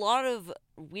have a lot of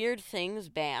weird things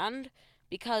banned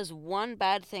because one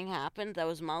bad thing happened that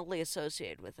was mildly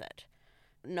associated with it.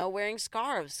 No wearing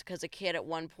scarves because a kid at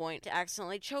one point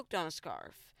accidentally choked on a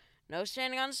scarf. No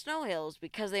standing on snow hills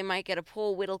because they might get a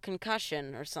pole whittle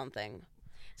concussion or something.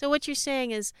 So what you're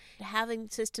saying is having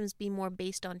systems be more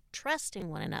based on trusting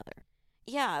one another.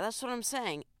 Yeah, that's what I'm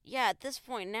saying. Yeah, at this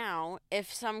point now,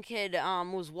 if some kid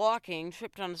was walking,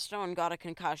 tripped on a stone, got a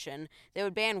concussion, they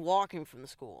would ban walking from the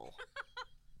school.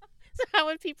 So how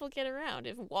would people get around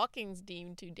if walking's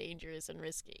deemed too dangerous and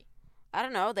risky? I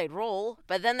don't know, they'd roll,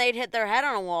 but then they'd hit their head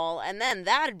on a wall, and then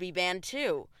that'd be banned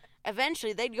too.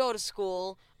 Eventually, they'd go to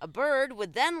school, a bird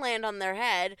would then land on their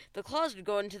head, the claws would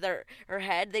go into her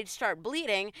head, they'd start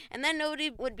bleeding, and then nobody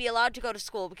would be allowed to go to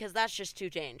school because that's just too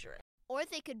dangerous. Or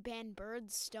they could ban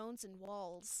birds, stones, and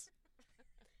walls.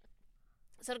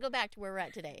 So to go back to where we're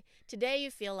at today. Today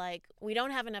you feel like we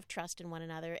don't have enough trust in one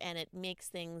another and it makes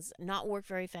things not work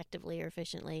very effectively or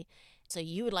efficiently. So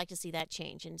you would like to see that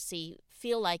change and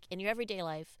feel like in your everyday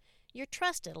life you're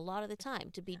trusted a lot of the time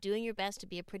to be doing your best to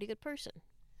be a pretty good person.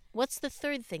 What's the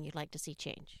third thing you'd like to see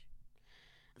change?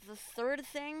 The third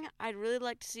thing I'd really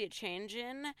like to see a change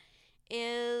in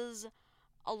is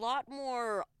a lot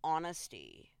more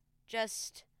honesty.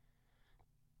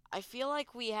 I feel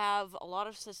like we have a lot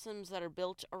of systems that are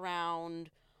built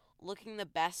around looking the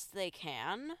best they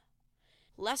can.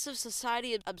 Less of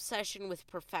society obsession with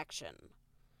perfection.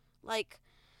 Like,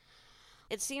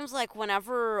 it seems like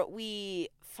whenever we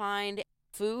find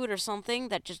food or something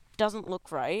that just doesn't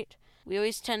look right, we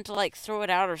always tend to, throw it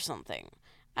out or something.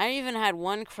 I even had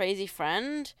one crazy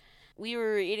friend. We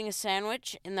were eating a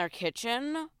sandwich in their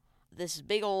kitchen. This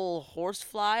big old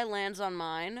horsefly lands on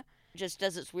mine. Just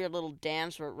does its weird little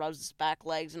dance where it rubs its back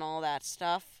legs and all that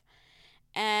stuff.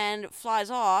 And flies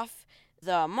off.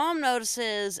 The mom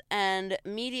notices and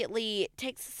immediately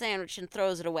takes the sandwich and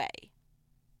throws it away.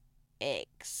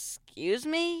 Excuse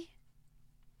me?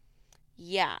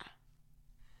 Yeah.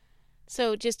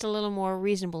 So just a little more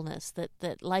reasonableness,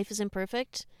 that life is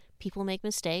imperfect, people make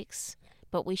mistakes,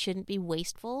 but we shouldn't be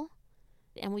wasteful,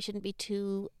 and we shouldn't be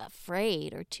too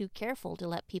afraid or too careful to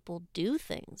let people do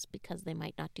things because they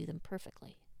might not do them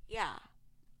perfectly. Yeah.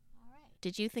 All right.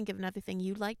 Did you think of another thing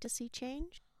you'd like to see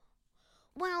change?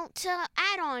 Well, to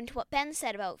add on to what Ben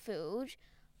said about food,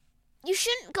 you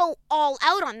shouldn't go all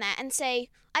out on that and say,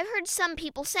 I've heard some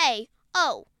people say,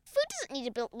 oh, food doesn't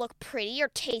need to look pretty or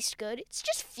taste good. It's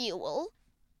just fuel.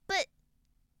 But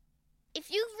if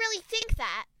you really think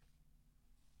that,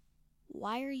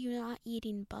 why are you not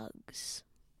eating bugs?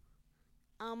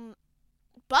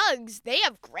 Bugs, they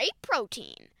have great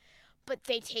protein, but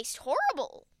they taste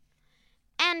horrible.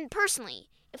 And personally,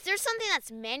 if there's something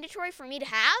that's mandatory for me to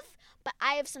have, but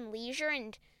I have some leisure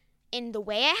and in the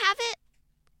way I have it,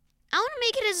 I want to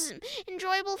make it as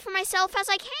enjoyable for myself as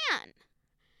I can.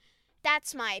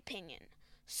 That's my opinion.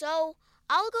 So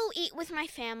I'll go eat with my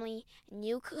family, and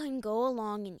you can go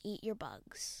along and eat your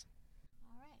bugs.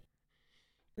 All right.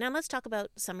 Now let's talk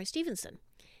about Summer Stevenson.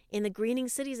 In the Greening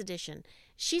Cities edition,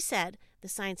 she said, the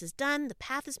science is done, the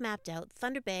path is mapped out,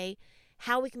 Thunder Bay,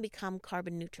 how we can become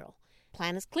carbon neutral.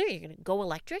 Plan is clear. You're going to go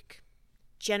electric,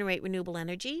 generate renewable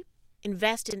energy,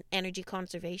 invest in energy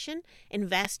conservation,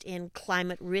 invest in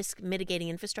climate risk mitigating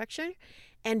infrastructure,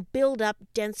 and build up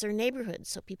denser neighborhoods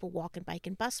so people walk and bike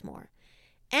and bus more.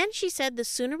 And she said the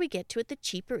sooner we get to it, the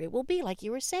cheaper it will be, like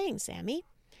you were saying, Sammy.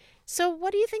 So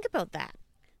what do you think about that?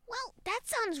 Well, that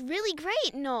sounds really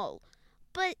great, Noel.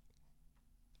 But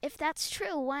if that's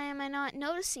true, why am I not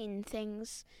noticing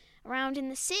things around in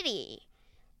the city?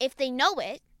 If they know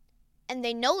it, and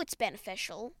they know it's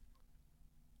beneficial,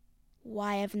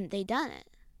 why haven't they done it?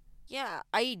 Yeah,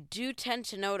 I do tend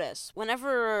to notice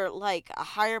whenever, a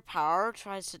higher power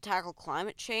tries to tackle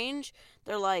climate change,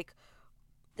 they're like,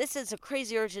 this is a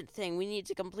crazy urgent thing we need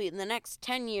to complete in the next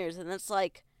 10 years. And it's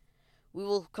like, we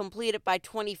will complete it by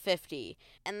 2050.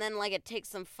 And then, it takes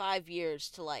them 5 years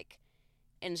to,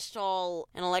 install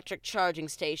an electric charging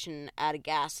station at a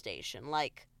gas station.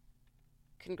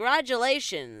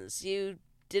 Congratulations, you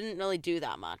didn't really do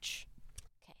that much.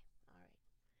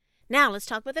 Now let's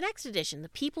talk about the next edition, the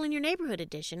People in Your Neighborhood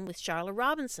edition with Charlotte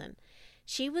Robinson.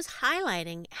 She was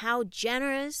highlighting how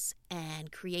generous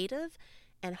and creative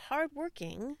and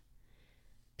hardworking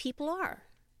people are.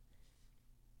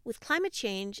 With climate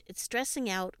change, it's stressing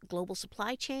out global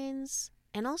supply chains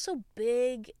and also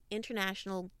big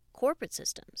international corporate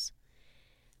systems.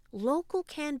 Local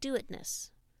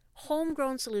can-do-itness,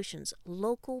 homegrown solutions,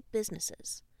 local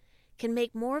businesses can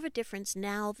make more of a difference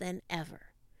now than ever.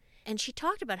 And she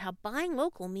talked about how buying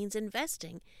local means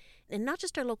investing in not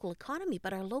just our local economy,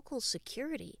 but our local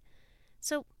security.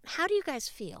 So how do you guys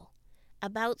feel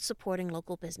about supporting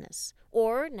local business?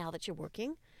 Or, now that you're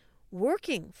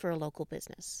working for a local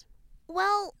business?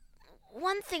 Well,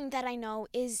 one thing that I know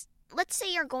is, let's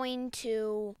say you're going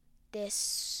to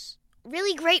this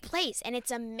really great place, and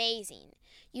it's amazing.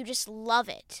 You just love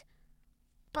it.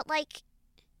 But,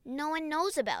 no one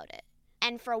knows about it.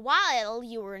 And for a while,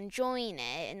 you were enjoying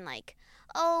it and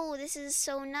oh, this is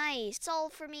so nice. It's all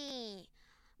for me.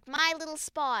 My little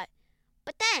spot.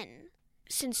 But then,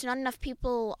 since not enough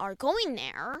people are going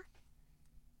there,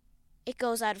 it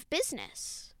goes out of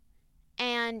business.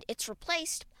 And it's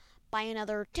replaced by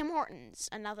another Tim Hortons,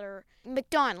 another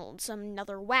McDonald's,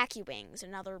 another Wacky Wings,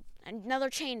 another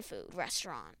chain food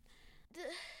restaurant.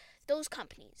 Those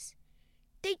companies,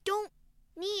 they don't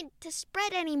need to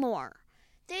spread anymore.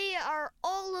 They are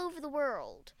all over the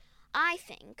world. I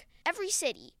think every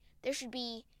city there should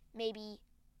be maybe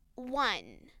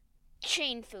one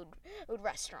chain food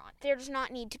restaurant. There does not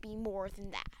need to be more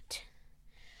than that.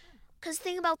 Because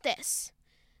think about this.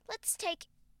 Let's take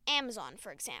Amazon,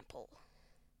 for example.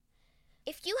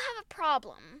 If you have a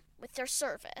problem with their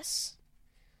service,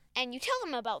 and you tell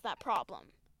them about that problem,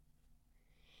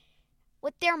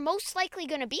 what they're most likely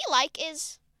going to be like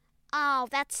is, oh,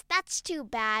 that's too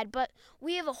bad, but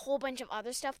we have a whole bunch of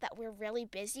other stuff that we're really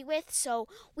busy with, so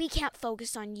we can't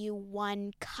focus on you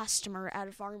one customer out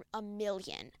of a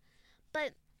million.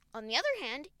 But on the other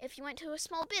hand, if you went to a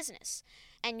small business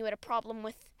and you had a problem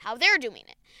with how they're doing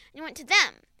it, and you went to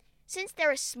them, since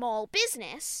they're a small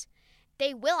business,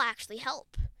 they will actually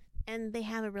help. And they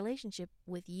have a relationship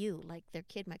with you, their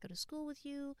kid might go to school with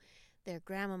you, their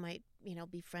grandma might,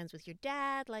 be friends with your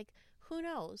dad, who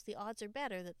knows? The odds are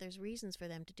better that there's reasons for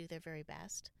them to do their very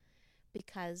best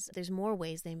because there's more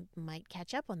ways they might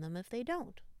catch up on them if they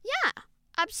don't. Yeah,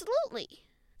 absolutely.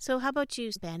 So how about you,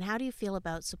 Ben? How do you feel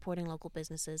about supporting local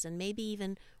businesses and maybe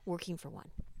even working for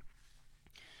one?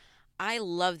 I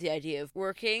love the idea of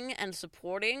working and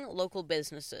supporting local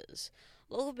businesses.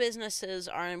 Local businesses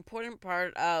are an important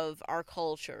part of our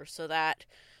culture so that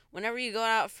whenever you go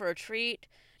out for a treat,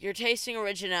 you're tasting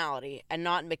originality and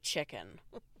not McChicken.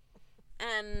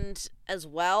 And as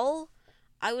well,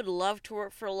 I would love to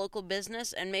work for a local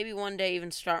business and maybe one day even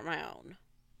start my own.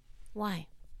 Why?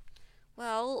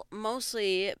 Well,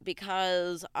 mostly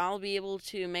because I'll be able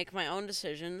to make my own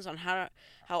decisions on how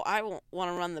I want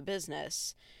to run the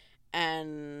business.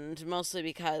 And mostly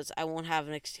because I won't have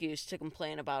an excuse to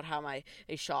complain about how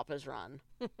a shop is run.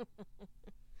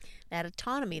 That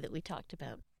autonomy that we talked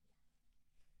about.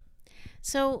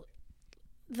 So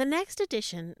the next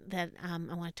edition that I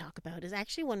want to talk about is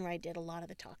actually one where I did a lot of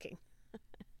the talking.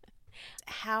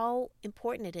 How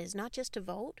important it is not just to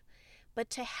vote, but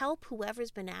to help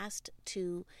whoever's been asked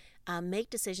to make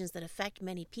decisions that affect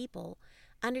many people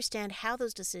understand how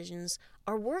those decisions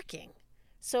are working.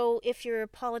 So if you're a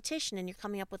politician and you're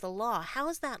coming up with a law, how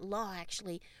is that law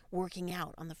actually working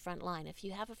out on the front line? If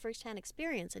you have a first-hand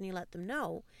experience and you let them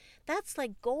know, that's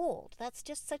like gold. That's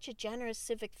just such a generous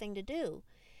civic thing to do.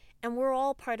 And we're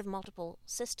all part of multiple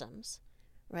systems,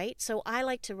 right? So I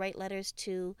like to write letters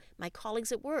to my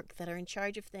colleagues at work that are in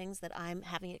charge of things that I'm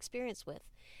having experience with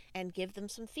and give them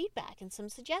some feedback and some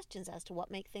suggestions as to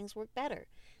what make things work better.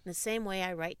 In the same way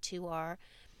I write to our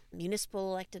municipal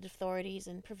elected authorities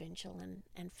and provincial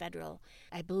and federal.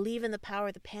 I believe in the power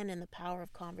of the pen and the power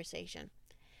of conversation.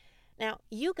 Now,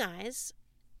 you guys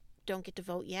don't get to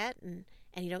vote yet, and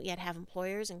you don't yet have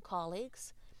employers and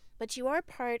colleagues, but you are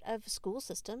part of school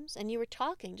systems, and you were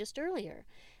talking just earlier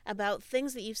about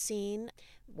things that you've seen,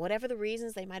 whatever the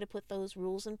reasons they might have put those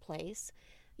rules in place.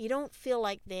 You don't feel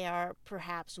like they are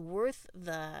perhaps worth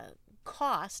the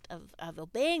cost of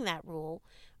obeying that rule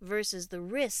versus the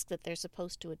risk that they're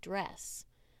supposed to address.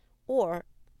 Or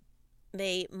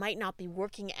they might not be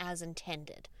working as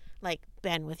intended. Like,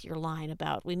 Ben, with your line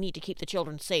about we need to keep the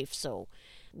children safe, so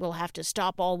we'll have to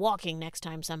stop all walking next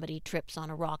time somebody trips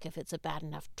on a rock if it's a bad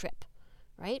enough trip,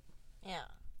 right? Yeah.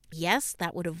 Yes,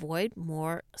 that would avoid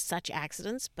more such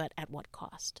accidents, but at what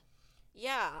cost?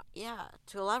 Yeah.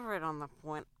 To elaborate on that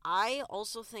point, I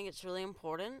also think it's really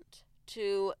important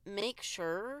to make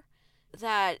sure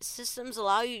that systems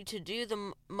allow you to do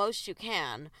the most you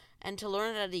can and to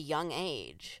learn at a young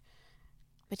age.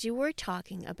 But you were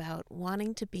talking about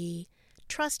wanting to be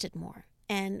trusted more.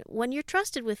 And when you're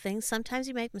trusted with things, sometimes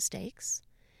you make mistakes.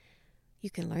 You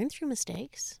can learn through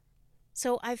mistakes.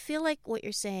 So I feel like what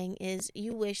you're saying is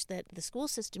you wish that the school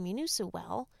system you knew so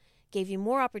well gave you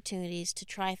more opportunities to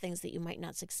try things that you might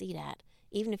not succeed at,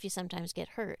 even if you sometimes get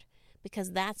hurt,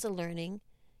 because that's a learning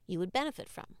you would benefit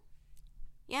from.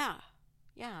 Yeah,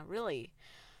 really.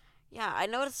 Yeah, I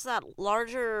noticed that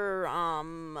larger,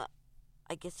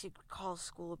 I guess you could call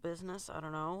school a business, I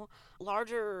don't know.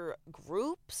 Larger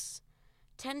groups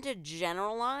tend to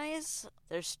generalize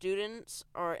their students'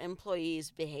 or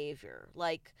employees' behavior.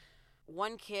 Like,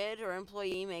 one kid or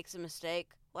employee makes a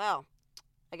mistake, well,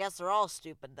 I guess they're all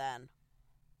stupid then.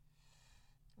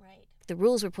 Right. The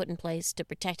rules were put in place to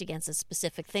protect against a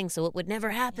specific thing so it would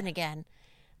never happen again.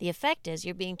 The effect is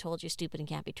you're being told you're stupid and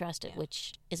can't be trusted,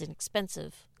 which is an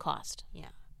expensive cost. Yeah.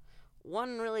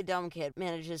 One really dumb kid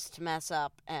manages to mess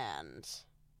up and,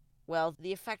 well,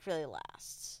 the effect really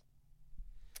lasts.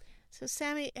 So,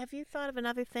 Sammy, have you thought of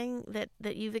another thing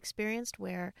that you've experienced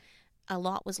where a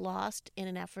lot was lost in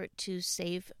an effort to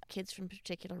save kids from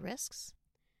particular risks?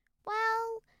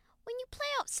 Well, when you play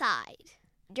outside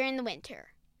during the winter.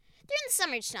 During the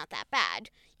summer, it's not that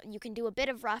bad. You can do a bit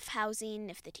of roughhousing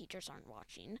if the teachers aren't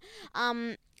watching.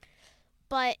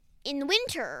 But in the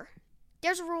winter,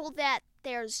 there's a rule that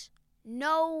there's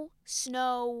no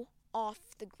snow off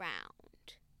the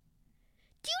ground.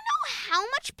 Do you know how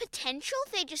much potential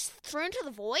they just threw into the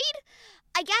void?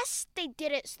 I guess they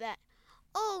did it so that,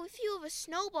 if you have a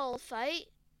snowball fight,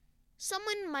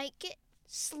 someone might get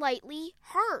slightly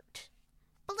hurt.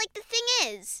 But, the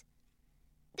thing is,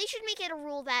 they should make it a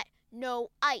rule that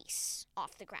no ice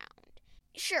off the ground.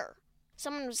 Sure,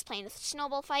 someone was playing a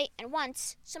snowball fight, and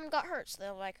once someone got hurt, so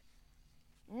they're like,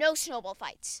 no snowball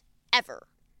fights, ever.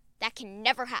 That can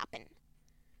never happen.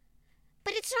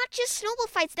 But it's not just snowball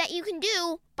fights that you can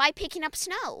do by picking up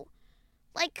snow.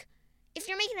 Like, if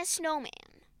you're making a snowman,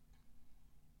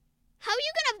 how are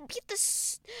you going to get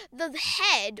the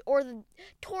head or the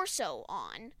torso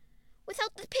on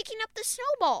without picking up the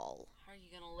snowball? How are you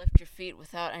going to lift your feet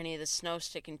without any of the snow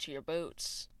sticking to your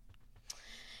boots?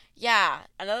 Yeah,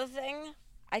 another thing,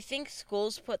 I think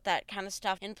schools put that kind of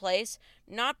stuff in place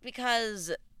not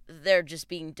because they're just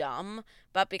being dumb,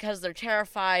 but because they're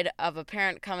terrified of a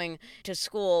parent coming to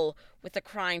school with a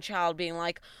crying child being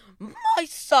like, "My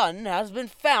son has been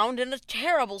found in a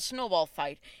terrible snowball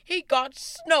fight. He got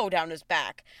snow down his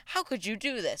back. How could you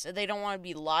do this?" And they don't want to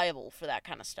be liable for that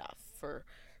kind of stuff, for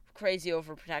crazy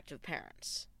overprotective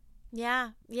parents.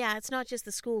 Yeah, it's not just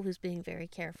the school who's being very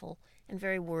careful and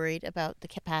very worried about the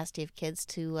capacity of kids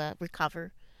to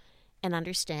recover and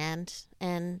understand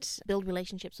and build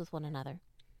relationships with one another.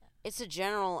 It's a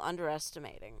general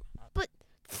underestimating. But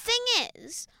the thing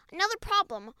is, another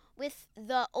problem with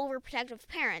the overprotective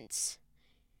parents,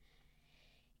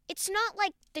 it's not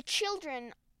like the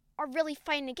children are really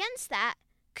fighting against that,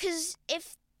 because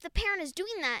if the parent is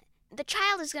doing that, the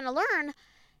child is going to learn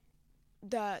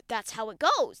that that's how it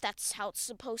goes. That's how it's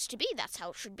supposed to be. That's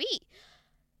how it should be.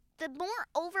 The more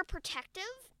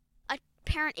overprotective a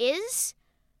parent is,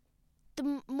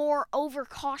 the more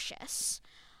overcautious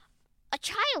a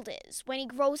child is when he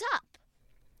grows up.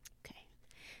 Okay.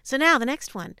 So now the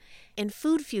next one. In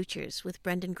Food Futures with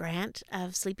Brendan Grant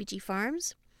of Sleepy G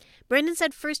Farms, Brendan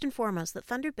said first and foremost that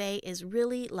Thunder Bay is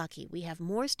really lucky. We have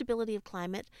more stability of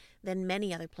climate than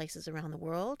many other places around the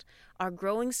world. Our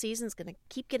growing season's going to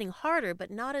keep getting harder,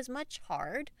 but not as much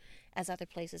hard as other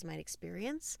places might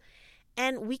experience.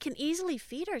 And we can easily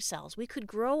feed ourselves. We could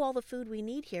grow all the food we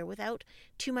need here without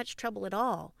too much trouble at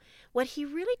all. What he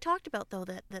really talked about, though,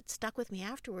 that stuck with me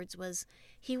afterwards was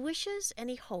he wishes and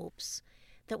he hopes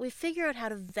that we figure out how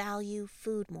to value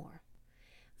food more.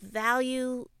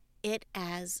 Value it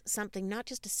as something not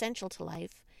just essential to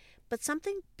life, but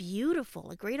something beautiful,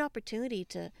 a great opportunity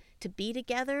to be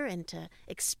together and to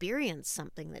experience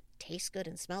something that tastes good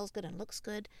and smells good and looks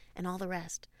good and all the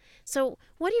rest. So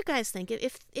what do you guys think?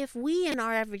 If we in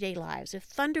our everyday lives, if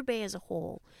Thunder Bay as a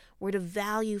whole were to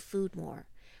value food more,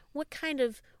 what kind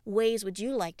of ways would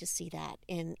you like to see that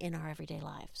in our everyday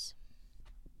lives?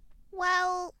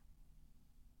 Well,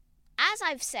 as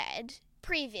I've said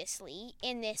previously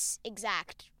in this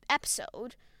exact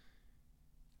episode,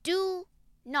 do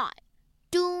not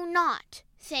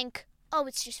think, oh,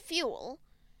 it's just fuel,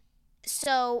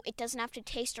 so it doesn't have to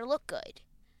taste or look good.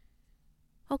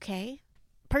 Okay.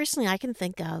 Personally, I can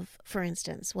think of, for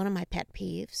instance, one of my pet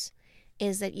peeves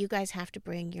is that you guys have to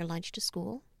bring your lunch to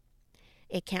school.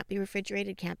 It can't be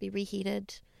refrigerated, can't be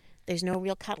reheated. There's no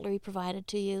real cutlery provided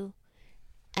to you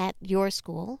at your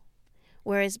school.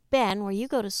 Whereas, Ben, where you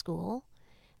go to school,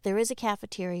 there is a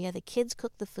cafeteria, the kids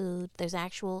cook the food, there's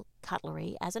actual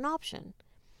cutlery as an option.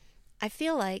 I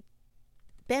feel like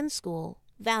Ben's school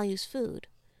values food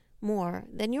more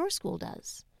than your school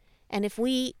does. And if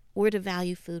we were to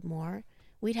value food more,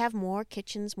 we'd have more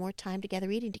kitchens, more time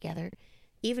together, eating together,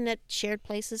 even at shared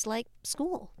places like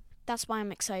school. That's why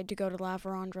I'm excited to go to La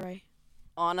Vérendrye.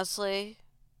 Honestly,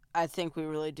 I think we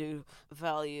really do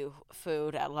value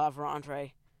food at La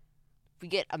Vérendrye. We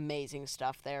get amazing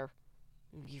stuff there.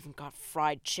 We even got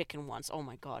fried chicken once. Oh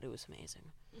my God, it was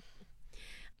amazing.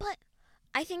 But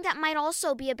I think that might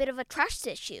also be a bit of a trust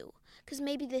issue, because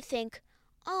maybe they think,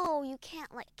 oh, you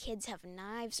can't let kids have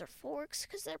knives or forks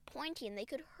because they're pointy and they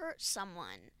could hurt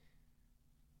someone.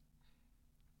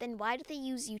 Then why do they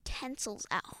use utensils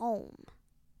at home?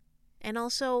 And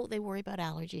also, they worry about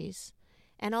allergies.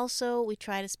 And also, we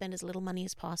try to spend as little money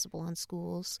as possible on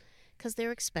schools because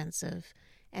they're expensive,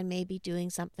 and maybe doing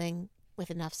something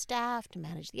with enough staff to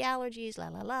manage the allergies,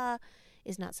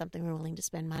 is not something we're willing to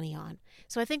spend money on.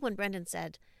 So I think when Brendan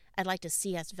said, I'd like to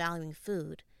see us valuing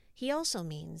food, he also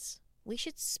means we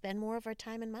should spend more of our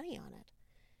time and money on it.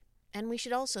 And we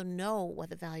should also know what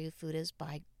the value of food is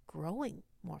by growing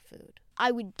more food.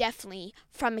 I would definitely,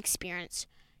 from experience,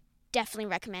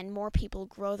 recommend more people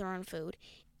grow their own food.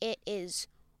 It is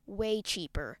way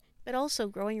cheaper. But also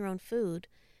growing your own food,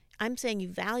 I'm saying you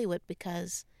value it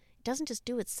because it doesn't just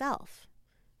do itself,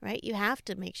 right? You have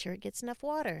to make sure it gets enough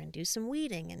water and do some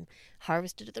weeding and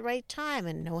harvest it at the right time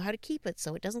and know how to keep it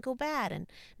so it doesn't go bad and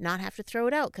not have to throw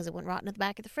it out because it went rotten at the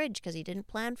back of the fridge because you didn't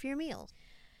plan for your meals.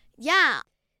 Yeah,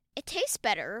 it tastes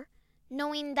better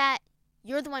knowing that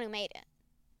you're the one who made it.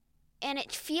 And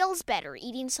it feels better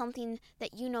eating something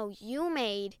that you know you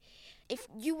made if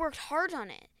you worked hard on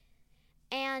it.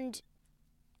 And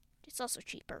it's also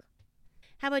cheaper.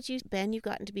 How about you, Ben? You've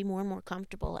gotten to be more and more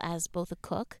comfortable as both a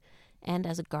cook and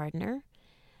as a gardener.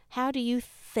 How do you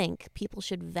think people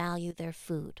should value their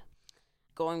food?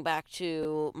 Going back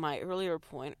to my earlier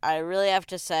point, I really have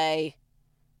to say,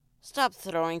 stop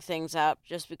throwing things out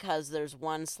just because there's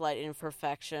one slight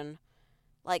imperfection.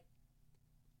 Like,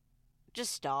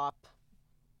 just stop.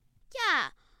 Yeah,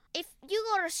 if you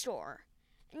go to a store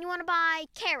and you want to buy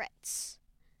carrots,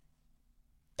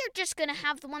 they're just going to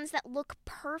have the ones that look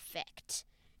perfect.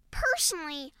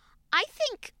 Personally, I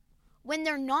think when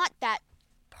they're not that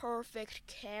perfect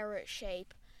carrot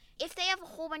shape, if they have a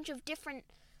whole bunch of different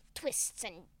twists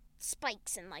and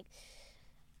spikes and like,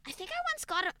 I think I once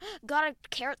got a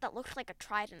carrot that looked like a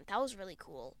trident. That was really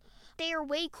cool. They are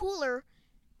way cooler,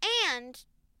 and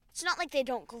it's not like they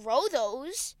don't grow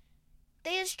those.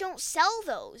 They just don't sell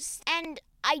those, and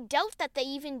I doubt that they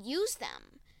even use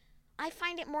them. I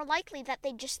find it more likely that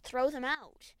they just throw them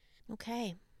out.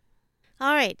 Okay.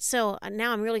 All right, so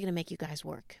now I'm really going to make you guys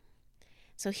work.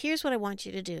 So here's what I want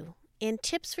you to do. In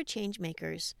Tips for Change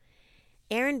Makers,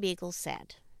 Aaron Beagle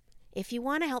said, if you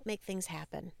want to help make things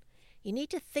happen, you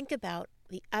need to think about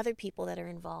the other people that are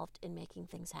involved in making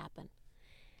things happen.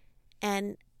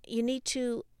 And you need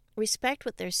to respect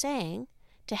what they're saying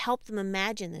to help them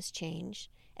imagine this change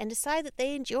and decide that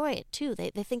they enjoy it too.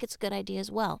 They think it's a good idea as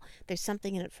well. There's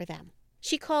something in it for them.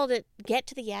 She called it Get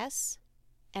to the Yes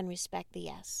and Respect the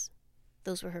Yes.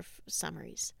 Those were her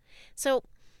summaries. So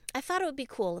I thought it would be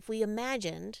cool if we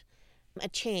imagined a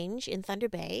change in Thunder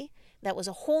Bay that was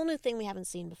a whole new thing we haven't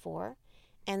seen before.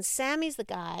 And Sammy's the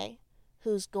guy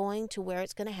who's going to where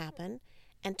it's going to happen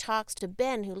and talks to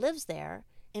Ben, who lives there,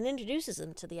 and introduces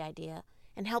him to the idea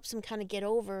and helps him kind of get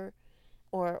over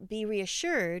or be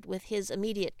reassured with his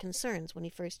immediate concerns when he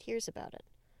first hears about it.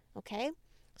 Okay?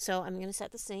 So I'm going to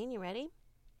set the scene. You ready?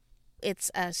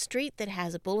 It's a street that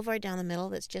has a boulevard down the middle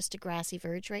that's just a grassy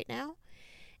verge right now.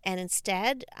 And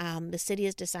instead, the city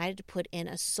has decided to put in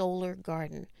a solar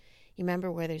garden. You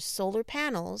remember where there's solar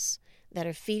panels that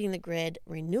are feeding the grid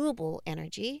renewable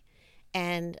energy,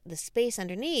 and the space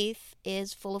underneath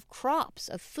is full of crops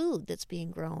of food that's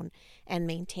being grown and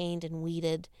maintained and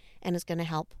weeded and is going to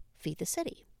help feed the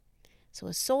city. So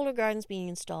a solar garden's being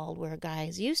installed where a guy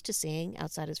is used to seeing,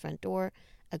 outside his front door,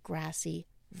 a grassy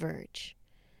verge.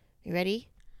 You ready?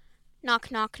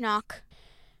 Knock, knock, knock.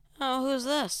 Oh, who's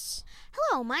this?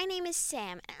 Hello, my name is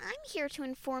Sam, and I'm here to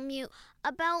inform you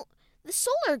about the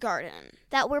solar garden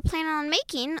that we're planning on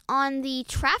making on the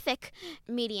traffic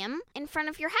medium in front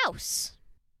of your house.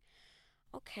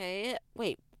 Okay,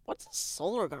 wait, what's a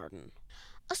solar garden?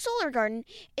 A solar garden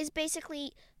is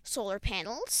basically solar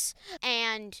panels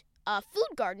and a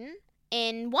food garden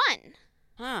in one.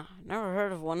 Huh, never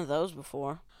heard of one of those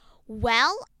before.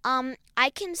 Well, I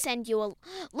can send you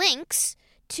links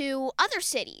to other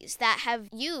cities that have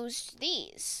used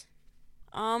these.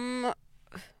 That's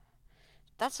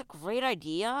a great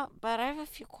idea, but I have a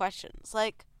few questions.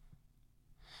 Like,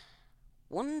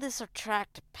 wouldn't this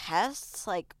attract pests,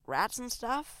 like rats and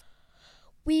stuff?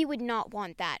 We would not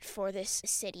want that for this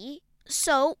city.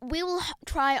 So we will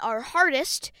try our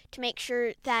hardest to make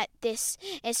sure that this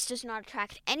does not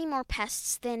attract any more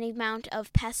pests than the amount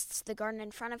of pests the garden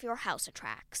in front of your house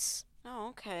attracts. Oh,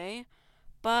 okay.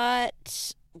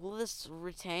 But will this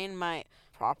retain my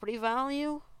property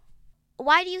value?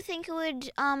 Why do you think it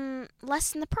would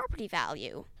lessen the property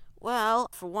value? Well,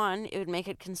 for one, it would make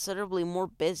it considerably more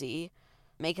busy,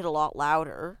 make it a lot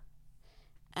louder,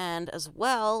 and as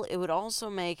well, it would also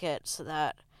make it so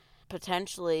that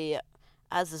potentially,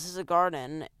 as this is a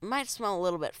garden, it might smell a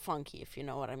little bit funky, if you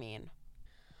know what I mean.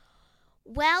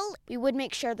 Well, we would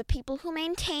make sure the people who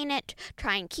maintain it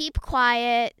try and keep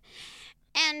quiet,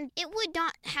 and it would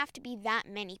not have to be that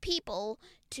many people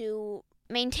to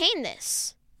maintain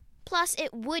this. Plus,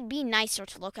 it would be nicer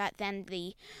to look at than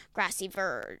the grassy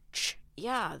verge.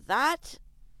 Yeah,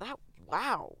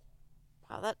 wow,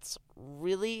 that's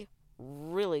really,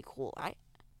 really cool. I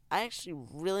actually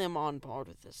really am on board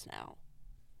with this now.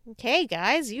 Okay,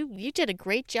 guys, you did a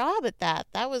great job at that.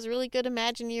 That was really good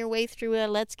imagining your way through a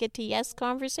let's get to yes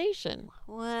conversation.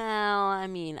 Well, I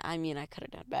mean, I could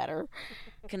have done better,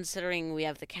 considering we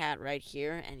have the cat right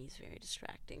here, and he's very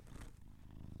distracting.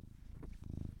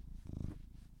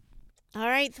 All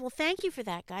right, well, thank you for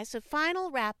that, guys. So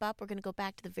final wrap-up, we're going to go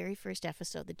back to the very first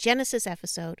episode, the Genesis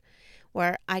episode,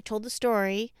 where I told the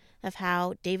story of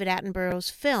how David Attenborough's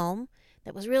film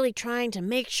that was really trying to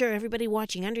make sure everybody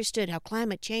watching understood how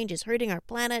climate change is hurting our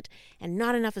planet and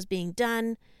not enough is being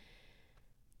done,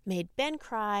 made Ben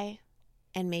cry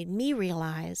and made me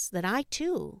realize that I,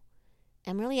 too,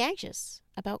 am really anxious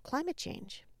about climate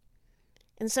change.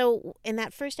 And so in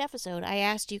that first episode, I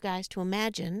asked you guys to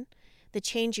imagine the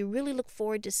change you really look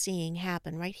forward to seeing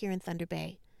happen right here in Thunder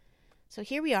Bay. So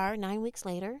here we are, 9 weeks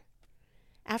later.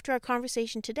 After our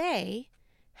conversation today,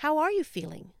 how are you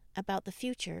feeling about the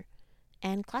future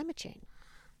and climate change?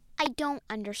 I don't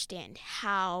understand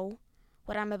how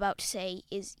what I'm about to say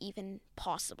is even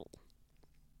possible.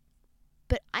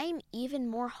 But I'm even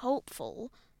more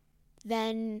hopeful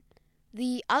than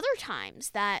the other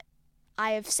times that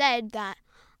I have said that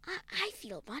I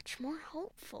feel much more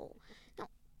hopeful. No,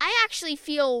 I actually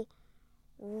feel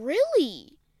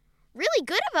really, really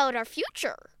good about our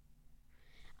future.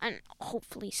 And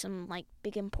hopefully some, like,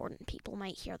 big important people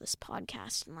might hear this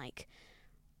podcast and, like,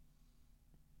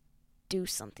 do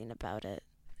something about it.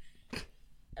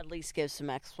 At least give some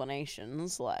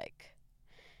explanations, like,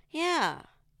 yeah,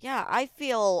 I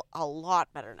feel a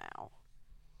lot better now.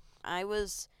 I'd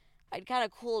kind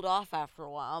of cooled off after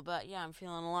a while, but yeah, I'm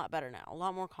feeling a lot better now, a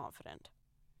lot more confident.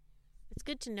 It's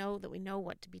good to know that we know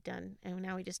what to be done, and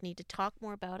now we just need to talk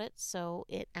more about it so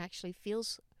it actually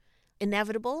feels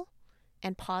inevitable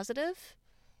and positive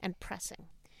and pressing.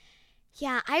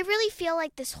 Yeah, I really feel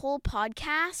like this whole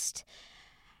podcast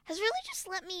has really just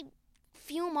let me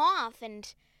fume off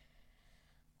and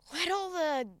let all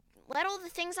the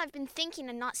things I've been thinking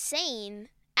and not saying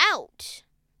out.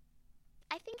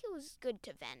 I think it was good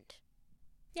to vent.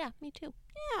 Yeah, me too.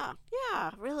 Yeah,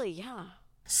 really, yeah.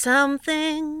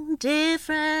 Something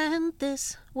different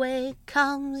this way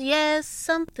comes, yes.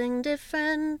 Something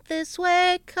different this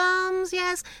way comes,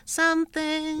 yes.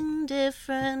 Something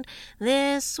different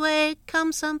this way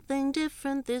comes. Something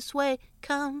different this way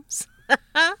comes.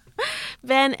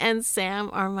 Ben and Sam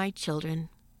are my children.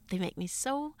 They make me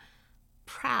so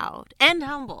proud and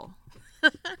humble.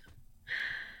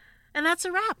 And that's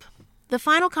a wrap. The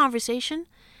final conversation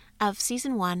of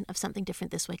Season 1 of Something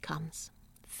Different This Way Comes.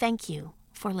 Thank you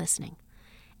for listening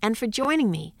and for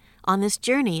joining me on this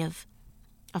journey of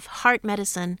heart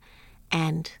medicine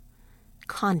and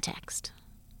context.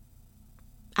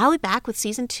 I'll be back with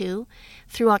Season 2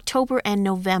 through October and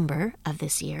November of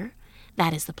this year.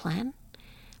 That is the plan.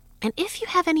 And if you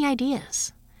have any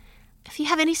ideas, if you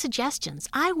have any suggestions,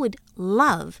 I would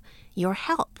love your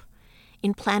help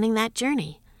in planning that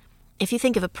journey. If you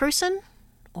think of a person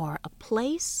or a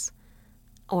place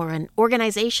or an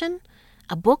organization,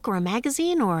 a book or a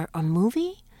magazine or a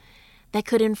movie that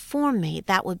could inform me,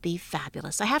 that would be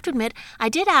fabulous. I have to admit, I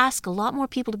did ask a lot more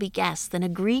people to be guests than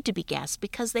agreed to be guests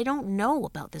because they don't know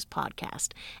about this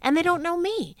podcast and they don't know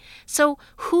me. So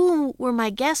who were my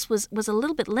guests was a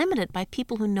little bit limited by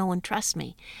people who know and trust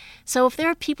me. So if there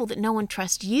are people that know and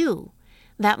trust you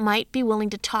that might be willing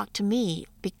to talk to me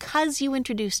because you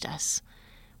introduced us,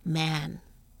 man,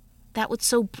 that would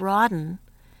so broaden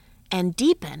and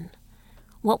deepen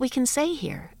what we can say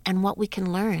here and what we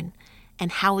can learn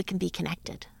and how we can be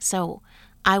connected. So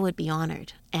I would be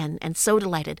honored and so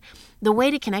delighted. The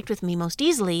way to connect with me most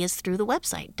easily is through the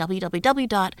website,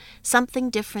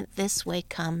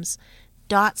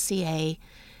 www.somethingdifferentthiswaycomes.ca.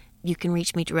 You can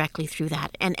reach me directly through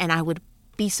that, and I would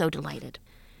be so delighted.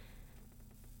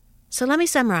 So let me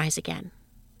summarize again.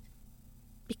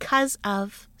 Because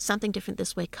of Something Different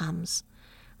This Way Comes,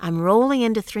 I'm rolling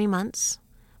into 3 months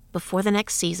before the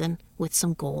next season with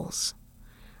some goals.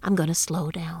 I'm going to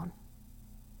slow down.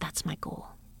 That's my goal.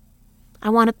 I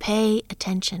want to pay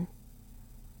attention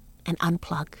and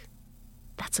unplug.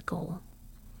 That's a goal.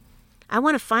 I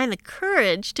want to find the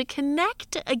courage to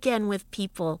connect again with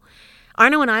people.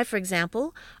 Arno and I, for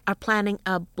example, are planning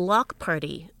a block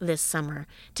party this summer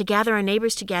to gather our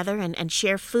neighbors together and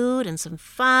share food and some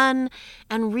fun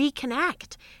and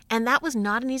reconnect. And that was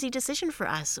not an easy decision for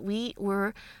us. We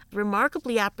were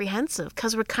remarkably apprehensive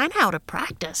because we're kind of out of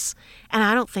practice. And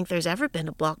I don't think there's ever been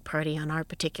a block party on our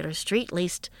particular street, at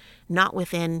least not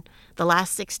within the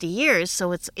last 60 years.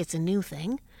 So it's a new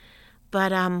thing.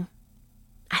 But I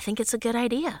think it's a good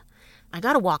idea. I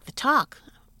got to walk the talk,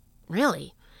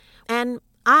 really. And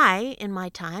I, in my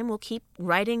time, will keep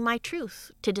writing my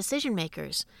truth to decision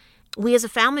makers. We as a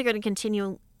family are going to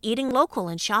continue eating local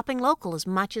and shopping local as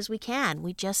much as we can.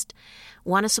 We just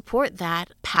want to support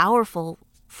that powerful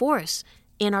force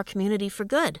in our community for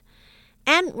good.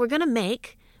 And we're going to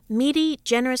make meaty,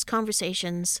 generous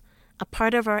conversations a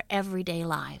part of our everyday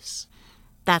lives.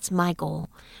 That's my goal.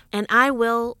 And I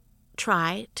will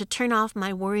try to turn off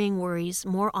my worrying worries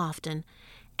more often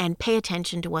and pay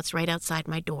attention to what's right outside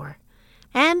my door.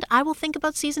 And I will think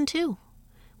about Season 2,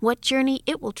 what journey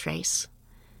it will trace,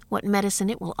 what medicine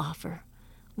it will offer,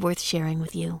 worth sharing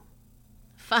with you.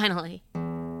 Finally,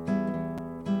 I'm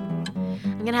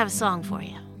going to have a song for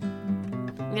you.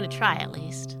 I'm going to try at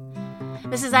least.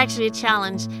 This is actually a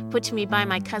challenge put to me by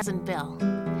my cousin Bill.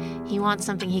 He wants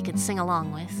something he could sing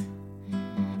along with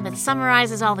that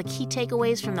summarizes all the key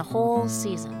takeaways from the whole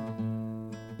season.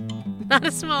 Not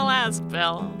a small ask,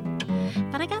 Bill,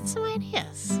 but I got some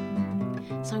ideas.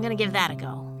 So I'm going to give that a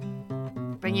go.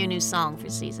 Bring you a new song for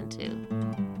Season 2.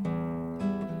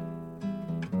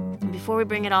 And before we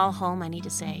bring it all home, I need to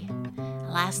say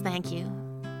a last thank you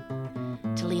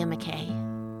to Leah McKay,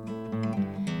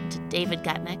 to David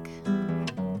Gutnick,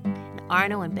 and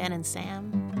Arno and Ben and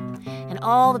Sam, and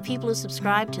all the people who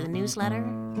subscribe to the newsletter,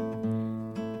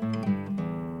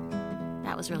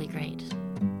 really great.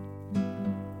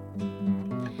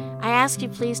 I ask you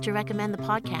please to recommend the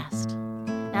podcast,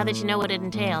 now that you know what it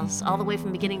entails, all the way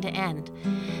from beginning to end.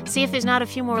 See if there's not a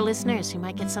few more listeners who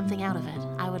might get something out of it.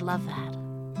 I would love that.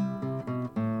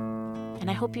 And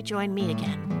I hope you join me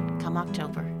again come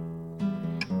October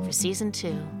for Season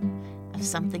 2 of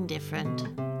Something Different.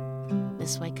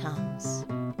 This Way Comes.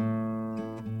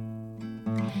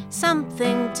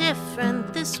 Something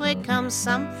different, this way comes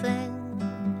something.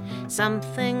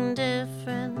 Something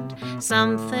different,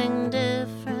 something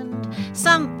different,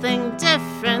 something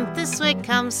different, this way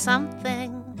comes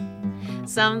something.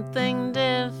 Something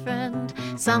different,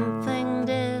 something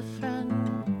different.